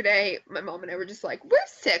yesterday, my mom and I were just like, we're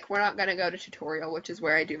sick. We're not going to go to tutorial, which is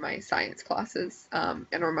where I do my science classes, and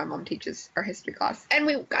where my mom teaches our history class. And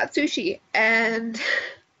we got sushi, and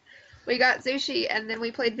then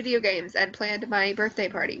we played video games and planned my birthday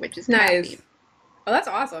party, which is nice. Oh, that's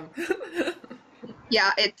awesome. Yeah,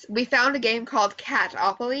 we found a game called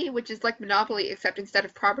Catopoly, which is like Monopoly, except instead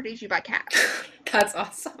of properties, you buy cats. That's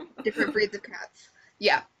awesome. Different breeds of cats.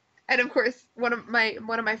 Yeah. And of course, one of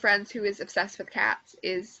my friends who is obsessed with cats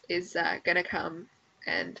is gonna come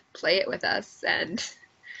and play it with us, and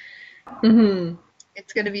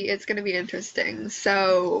it's gonna be interesting.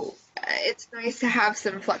 So it's nice to have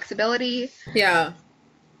some flexibility. Yeah.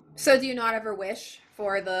 So do you not ever wish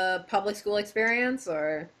for the public school experience,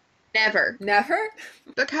 or? Never. Never?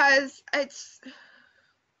 Because it's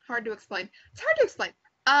hard to explain. It's hard to explain.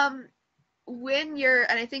 When you're,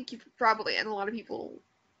 and I think you've probably, and a lot of people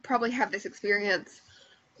probably have this experience,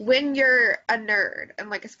 when you're a nerd and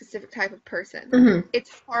like a specific type of person, it's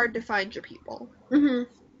hard to find your people.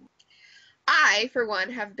 I, for one,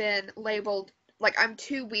 have been labeled, like, I'm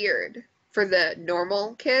too weird for the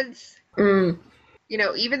normal kids. Even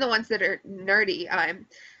the ones that are nerdy, I'm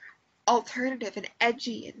alternative and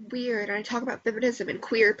edgy and weird, and I talk about feminism and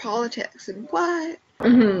queer politics and what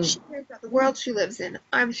she cares about the world she lives in.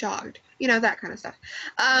 I'm shocked, that kind of stuff.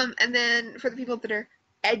 And then for the people that are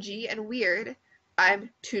edgy and weird, I'm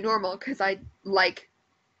too normal because I like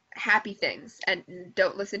happy things and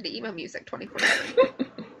don't listen to emo music 24/7.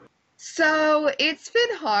 So it's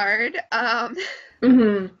been hard. And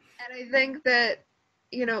I think that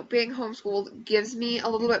being homeschooled gives me a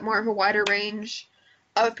little bit more of a wider range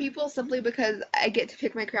of people, simply because I get to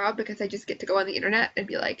pick my crowd, because I just get to go on the internet and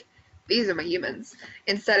be like, these are my humans,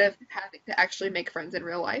 instead of having to actually make friends in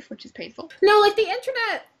real life, which is painful. No, like the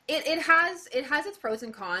internet, it has its pros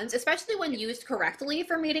and cons, especially when used correctly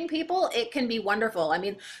for meeting people. It can be wonderful. I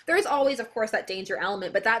mean, there's always, of course, that danger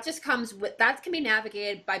element, but that just comes with, that can be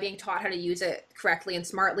navigated by being taught how to use it correctly and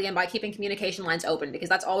smartly, and by keeping communication lines open, because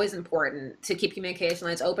that's always important, to keep communication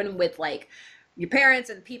lines open with like your parents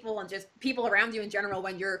and people, and just people around you in general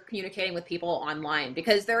when you're communicating with people online,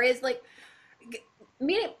 because there is like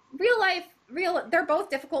they're both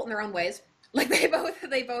difficult in their own ways. Like they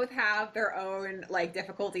both have their own like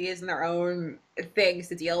difficulties and their own things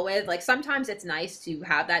to deal with. Like sometimes it's nice to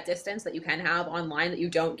have that distance that you can have online that you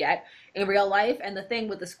don't get in real life. And the thing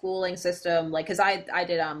with the schooling system, like, because I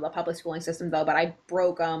did the public schooling system though, but I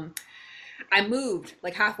I moved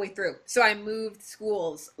like halfway through. So I moved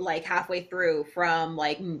schools like halfway through, from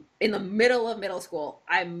like in the middle of middle school.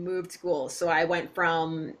 I moved schools. So I went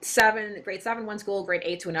from grade 7 one school, grade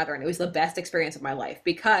 8 to another. And it was the best experience of my life,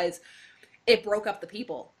 because it broke up the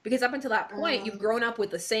people. Because up until that point, you've grown up with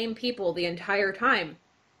the same people the entire time.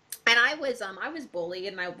 And I was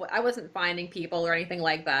bullied, and I wasn't finding people or anything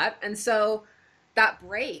like that. And so that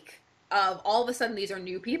break of all of a sudden these are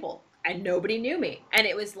new people and nobody knew me, and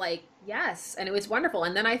it was like, yes, and it was wonderful.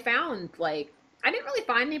 And then I found like I didn't really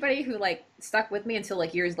find anybody who like stuck with me until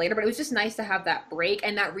like years later, but it was just nice to have that break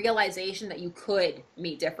and that realization that you could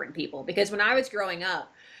meet different people. Because when I was growing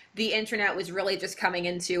up, the internet was really just coming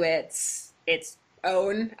into its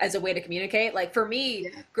own as a way to communicate. Like for me,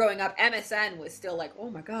 Yeah. growing up, MSN was still like, oh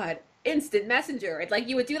my God, instant messenger. It's like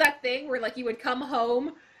you would do that thing where like you would come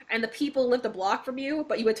home and the people lived a block from you,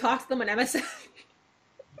 but you would talk to them on MSN.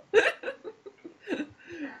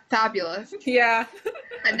 Fabulous. Yeah.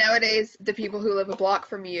 And nowadays, the people who live a block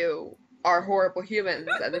from you are horrible humans,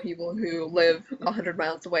 and the people who live 100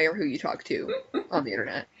 miles away are who you talk to on the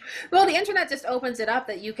internet. Well, the internet just opens it up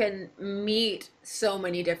that you can meet so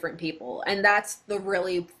many different people, and that's the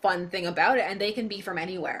really fun thing about it, and they can be from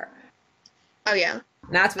anywhere. Oh yeah,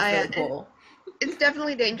 And that's what's I really cool. it's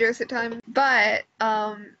definitely dangerous at times, but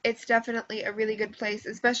it's definitely a really good place,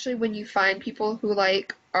 especially when you find people who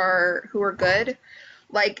are good.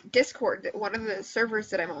 Like Discord, one of the servers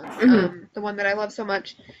that I'm on, Hmm. the one that I love so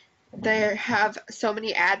much, they have so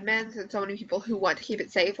many admins and so many people who want to keep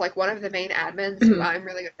it safe. Like one of the main admins who Hmm. I'm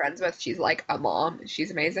really good friends with, she's like a mom,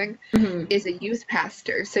 she's amazing, Hmm. is a youth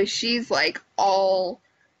pastor. So she's like all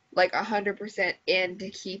like 100% into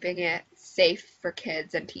keeping it safe for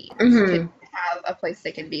kids and teens to Hmm. have a place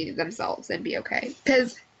they can be themselves and be okay.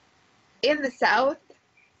 Because in the South,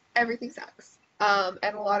 everything sucks.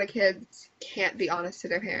 And a lot of kids can't be honest to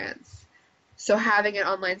their parents. So having an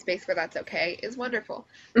online space where that's okay is wonderful.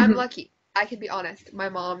 I'm Hmm. lucky. I can be honest. My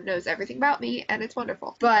mom knows everything about me, and it's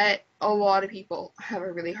wonderful. But a lot of people have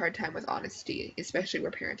a really hard time with honesty, especially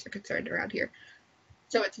where parents are concerned around here.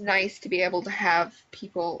 So it's nice to be able to have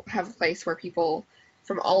a place where people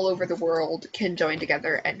from all over the world can join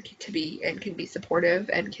together and can be supportive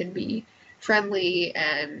and can be friendly,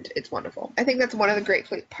 and it's wonderful. I think that's one of the great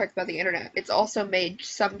parts about the internet. It's also made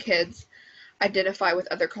some kids identify with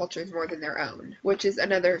other cultures more than their own, which is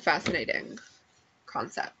another fascinating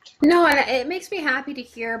concept. No, and it makes me happy to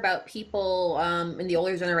hear about people in the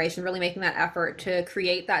older generation really making that effort to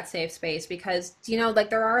create that safe space because, you know, like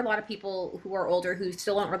there are a lot of people who are older who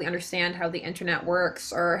still don't really understand how the internet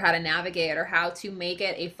works or how to navigate or how to make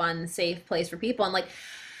it a fun, safe place for people. And like,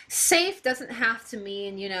 safe doesn't have to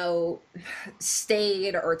mean, you know,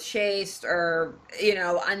 stayed or chased or, you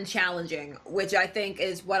know, unchallenging, which I think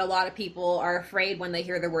is what a lot of people are afraid when they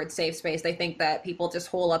hear the word safe space. They think that people just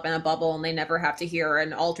hole up in a bubble and they never have to hear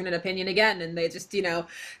an alternate opinion again and they just, you know,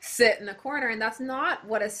 sit in a corner. And that's not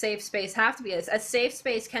what a safe space have to be. A safe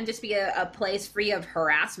space can just be a place free of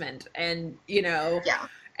harassment and, you know, Yeah.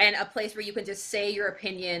 and a place where you can just say your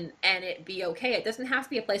opinion and it be okay. It doesn't have to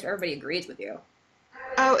be a place where everybody agrees with you.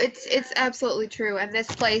 Oh, it's absolutely true. And this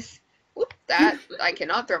place, whoop, that I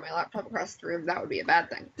cannot throw my laptop across the room. That would be a bad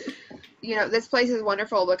thing. You know, this place is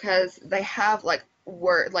wonderful because they have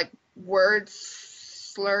word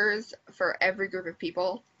slurs for every group of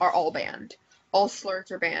people are all banned. All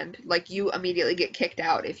slurs are banned. Like you immediately get kicked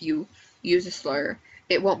out if you use a slur.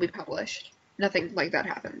 It won't be published. Nothing like that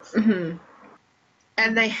happens. Hmm.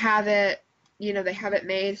 And they have it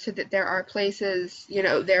made so that there are places,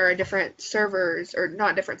 there are different servers, or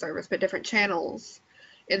not different servers, but different channels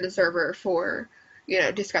in the server for,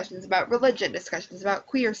 discussions about religion, discussions about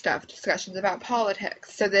queer stuff, discussions about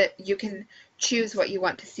politics, so that you can choose what you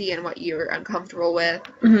want to see and what you're uncomfortable with.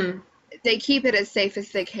 Hmm. They keep it as safe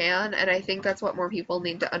as they can, and I think that's what more people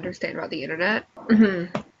need to understand about the internet. Hmm.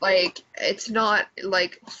 Like, it's not,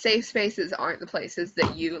 like, safe spaces aren't the places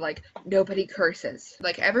that nobody curses.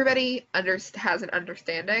 Like, everybody has an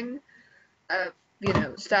understanding of,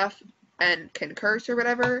 stuff and can curse or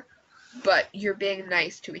whatever, but you're being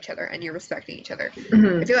nice to each other and you're respecting each other.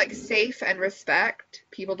 Hmm. I feel like safe and respect,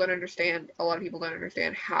 a lot of people don't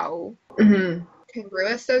understand how Hmm.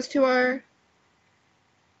 congruous those two are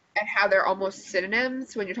and how they're almost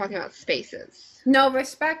synonyms when you're talking about spaces. No,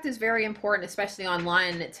 respect is very important, especially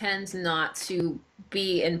online, and it tends not to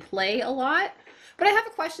be in play a lot. But I have a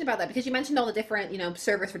question about that because you mentioned all the different, you know,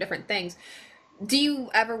 servers for different things. Do you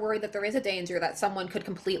ever worry that there is a danger that someone could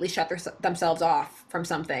completely shut themselves off from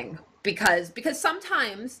something because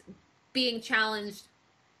sometimes being challenged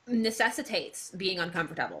necessitates being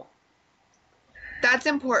uncomfortable. That's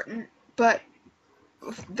important, but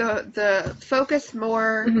the focus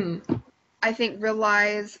more, Hmm. I think,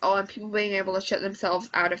 relies on people being able to shut themselves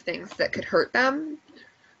out of things that could hurt them.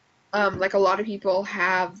 Like a lot of people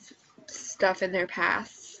have stuff in their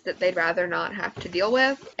pasts that they'd rather not have to deal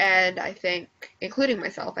with, and I think, including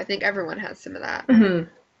myself, I think everyone has some of that. Hmm.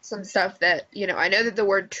 Some stuff that, I know that the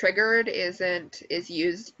word triggered is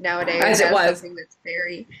used nowadays As it as was. something that's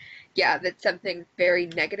very, yeah, that's something very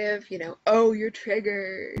negative, oh, you're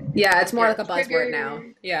triggered. Yeah, it's more Yeah, like a buzzword now.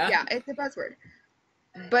 triggered. Yeah. Yeah, it's a buzzword.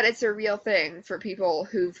 but it's a real thing for people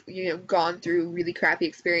who've, gone through really crappy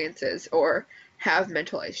experiences or have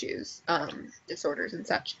mental issues, disorders and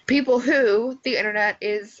such. People who the internet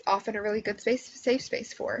is often a really good safe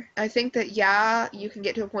space for. I think that, yeah, you can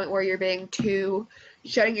get to a point where you're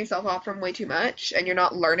shutting yourself off from way too much and you're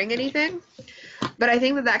not learning anything. But I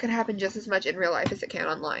think that can happen just as much in real life as it can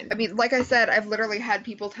online. I mean, like I said, I've literally had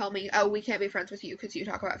people tell me, oh, we can't be friends with you because you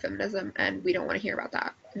talk about feminism and we don't want to hear about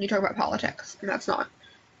that. And you talk about politics, and that's not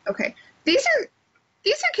okay. These are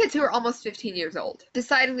kids who are almost 15 years old,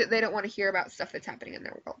 deciding that they don't want to hear about stuff that's happening in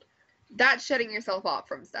their world. That's shutting yourself off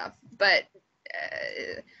from stuff, but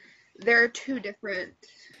there are two different...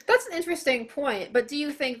 That's an interesting point, but do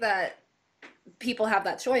you think that people have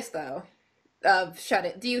that choice, though, of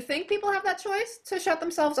shutting? Do you think people have that choice to shut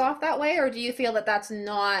themselves off that way, or do you feel that that's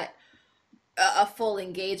not a full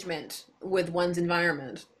engagement with one's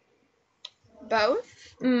environment?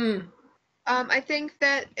 Both. I think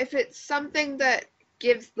that if it's something that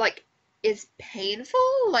is painful,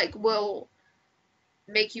 will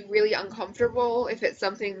make you really uncomfortable, if it's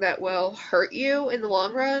something that will hurt you in the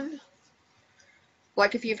long run,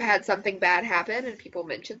 like if you've had something bad happen and people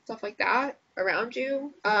mention stuff like that around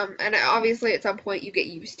you, and obviously at some point you get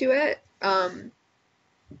used to it,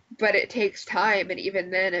 but it takes time, and even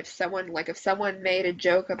then, if someone made a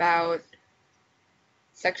joke about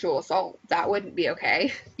sexual assault, that wouldn't be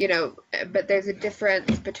okay, but there's a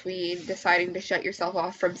difference between deciding to shut yourself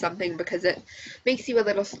off from something because it makes you a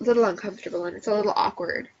little uncomfortable and it's a little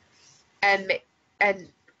awkward, and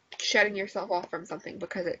shutting yourself off from something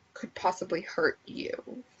because it could possibly hurt you,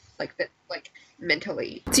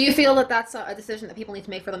 mentally. Do you feel that that's a decision that people need to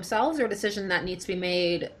make for themselves, or a decision that needs to be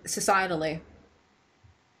made societally?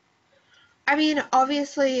 I mean,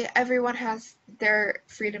 obviously, everyone has their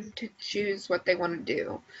freedom to choose what they want to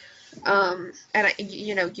do. And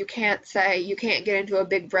you can't get into a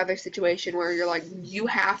Big Brother situation where you're like, you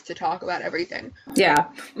have to talk about everything. Yeah.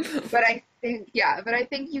 But I think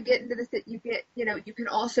you get into you can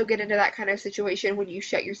also get into that kind of situation when you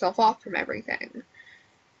shut yourself off from everything.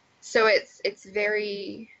 So it's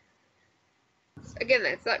very, again,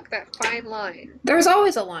 it's that fine line. There's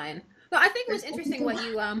always a line. No, I think it was interesting what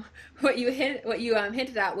you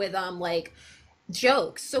hinted at with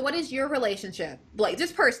jokes. So what is your relationship,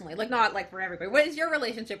 just personally, not for everybody, what is your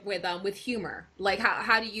relationship with humor?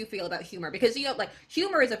 How do you feel about humor? Because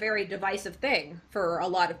humor is a very divisive thing for a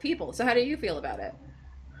lot of people. So how do you feel about it?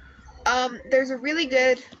 There's a really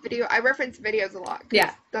good video. I reference videos a lot.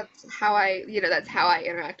 Yeah. That's how I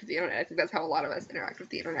interact with the internet. I think that's how a lot of us interact with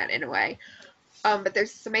the internet in a way. But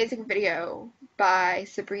there's this amazing video by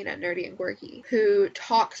Sabrina, Nerdy and Quirky, who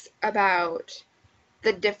talks about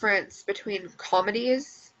the difference between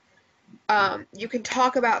comedies. You can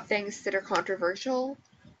talk about things that are controversial,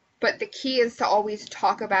 but the key is to always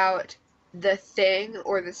talk about the thing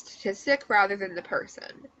or the statistic rather than the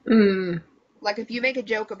person. If you make a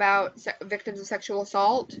joke about victims of sexual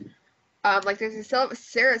assault, there's a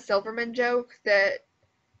Sarah Silverman joke that's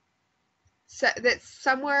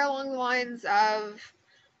somewhere along the lines of,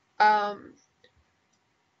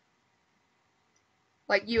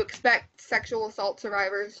 you expect sexual assault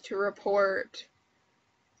survivors to report,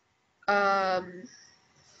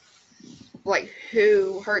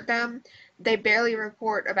 who hurt them. They barely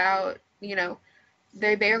report about,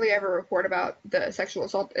 they barely ever report about the sexual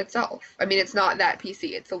assault itself. I mean, it's not that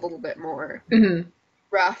PC. It's a little bit more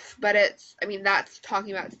rough, but that's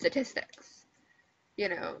talking about statistics.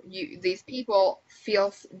 These people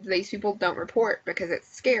don't report because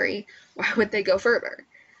it's scary. Why would they go further?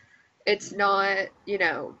 It's not,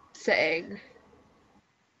 saying,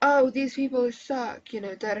 oh, these people suck, da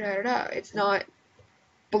da da da. It's not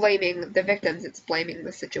blaming the victims, it's blaming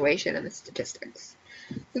the situation and the statistics.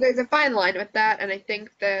 So there's a fine line with that, and I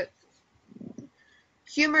think that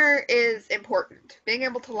humor is important. Being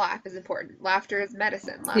able to laugh is important. Laughter is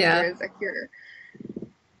medicine. Laughter is a cure.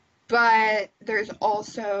 But there's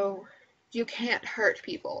also, you can't hurt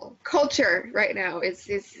people. Culture right now is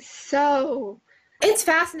so... It's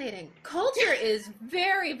fascinating. Culture is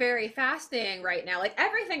very, very fascinating right now.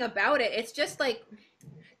 Everything about it, it's just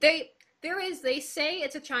they say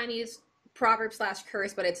it's a Chinese proverb /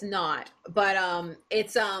 curse, but it's not. But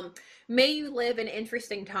it's may you live in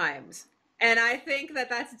interesting times. And I think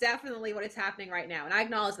that that's definitely what is happening right now. And I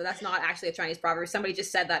acknowledge that that's not actually a Chinese proverb. Somebody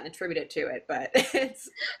just said that and attributed it to it, but it's...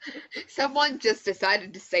 Someone just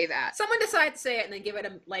decided to say that. Someone decided to say it and then give it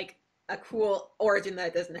a cool origin that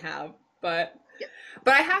it doesn't have. But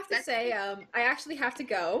I have to say, I actually have to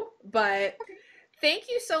go. But thank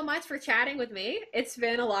you so much for chatting with me. It's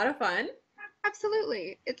been a lot of fun.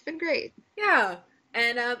 Absolutely. It's been great. Yeah.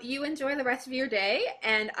 And you enjoy the rest of your day,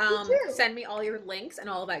 and You too. send me all your links and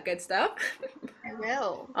all that good stuff. I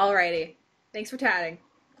will. Alrighty. Thanks for chatting.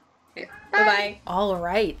 Okay. Bye. Bye-bye. All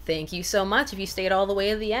right, thank you so much if you stayed all the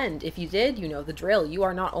way to the end. If you did, you know the drill. You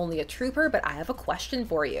are not only a trooper, but I have a question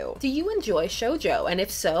for you. Do you enjoy shoujo? And if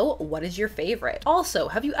so, what is your favorite? Also,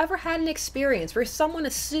 have you ever had an experience where someone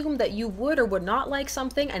assumed that you would or would not like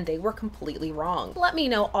something and they were completely wrong? Let me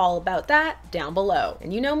know all about that down below.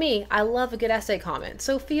 And you know me, I love a good essay comment,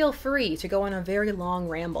 so feel free to go on a very long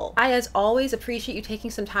ramble. I, as always, appreciate you taking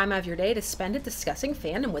some time out of your day to spend it discussing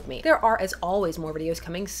fandom with me. There are, as always, more videos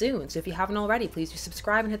coming soon, so if you haven't already, please do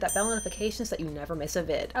subscribe and hit that bell notification so that you never miss a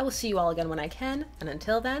vid. I will see you all again when I can, and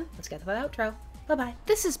until then, let's get to that outro. Bye-bye.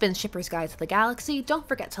 This has been Shipper's Guide to the Galaxy. Don't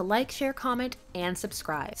forget to like, share, comment, and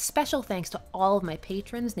subscribe. Special thanks to all of my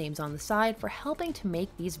patrons, names on the side, for helping to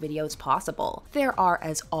make these videos possible. There are,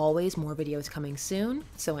 as always, more videos coming soon,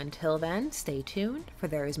 so until then, stay tuned, for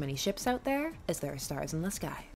there are as many ships out there as there are stars in the sky.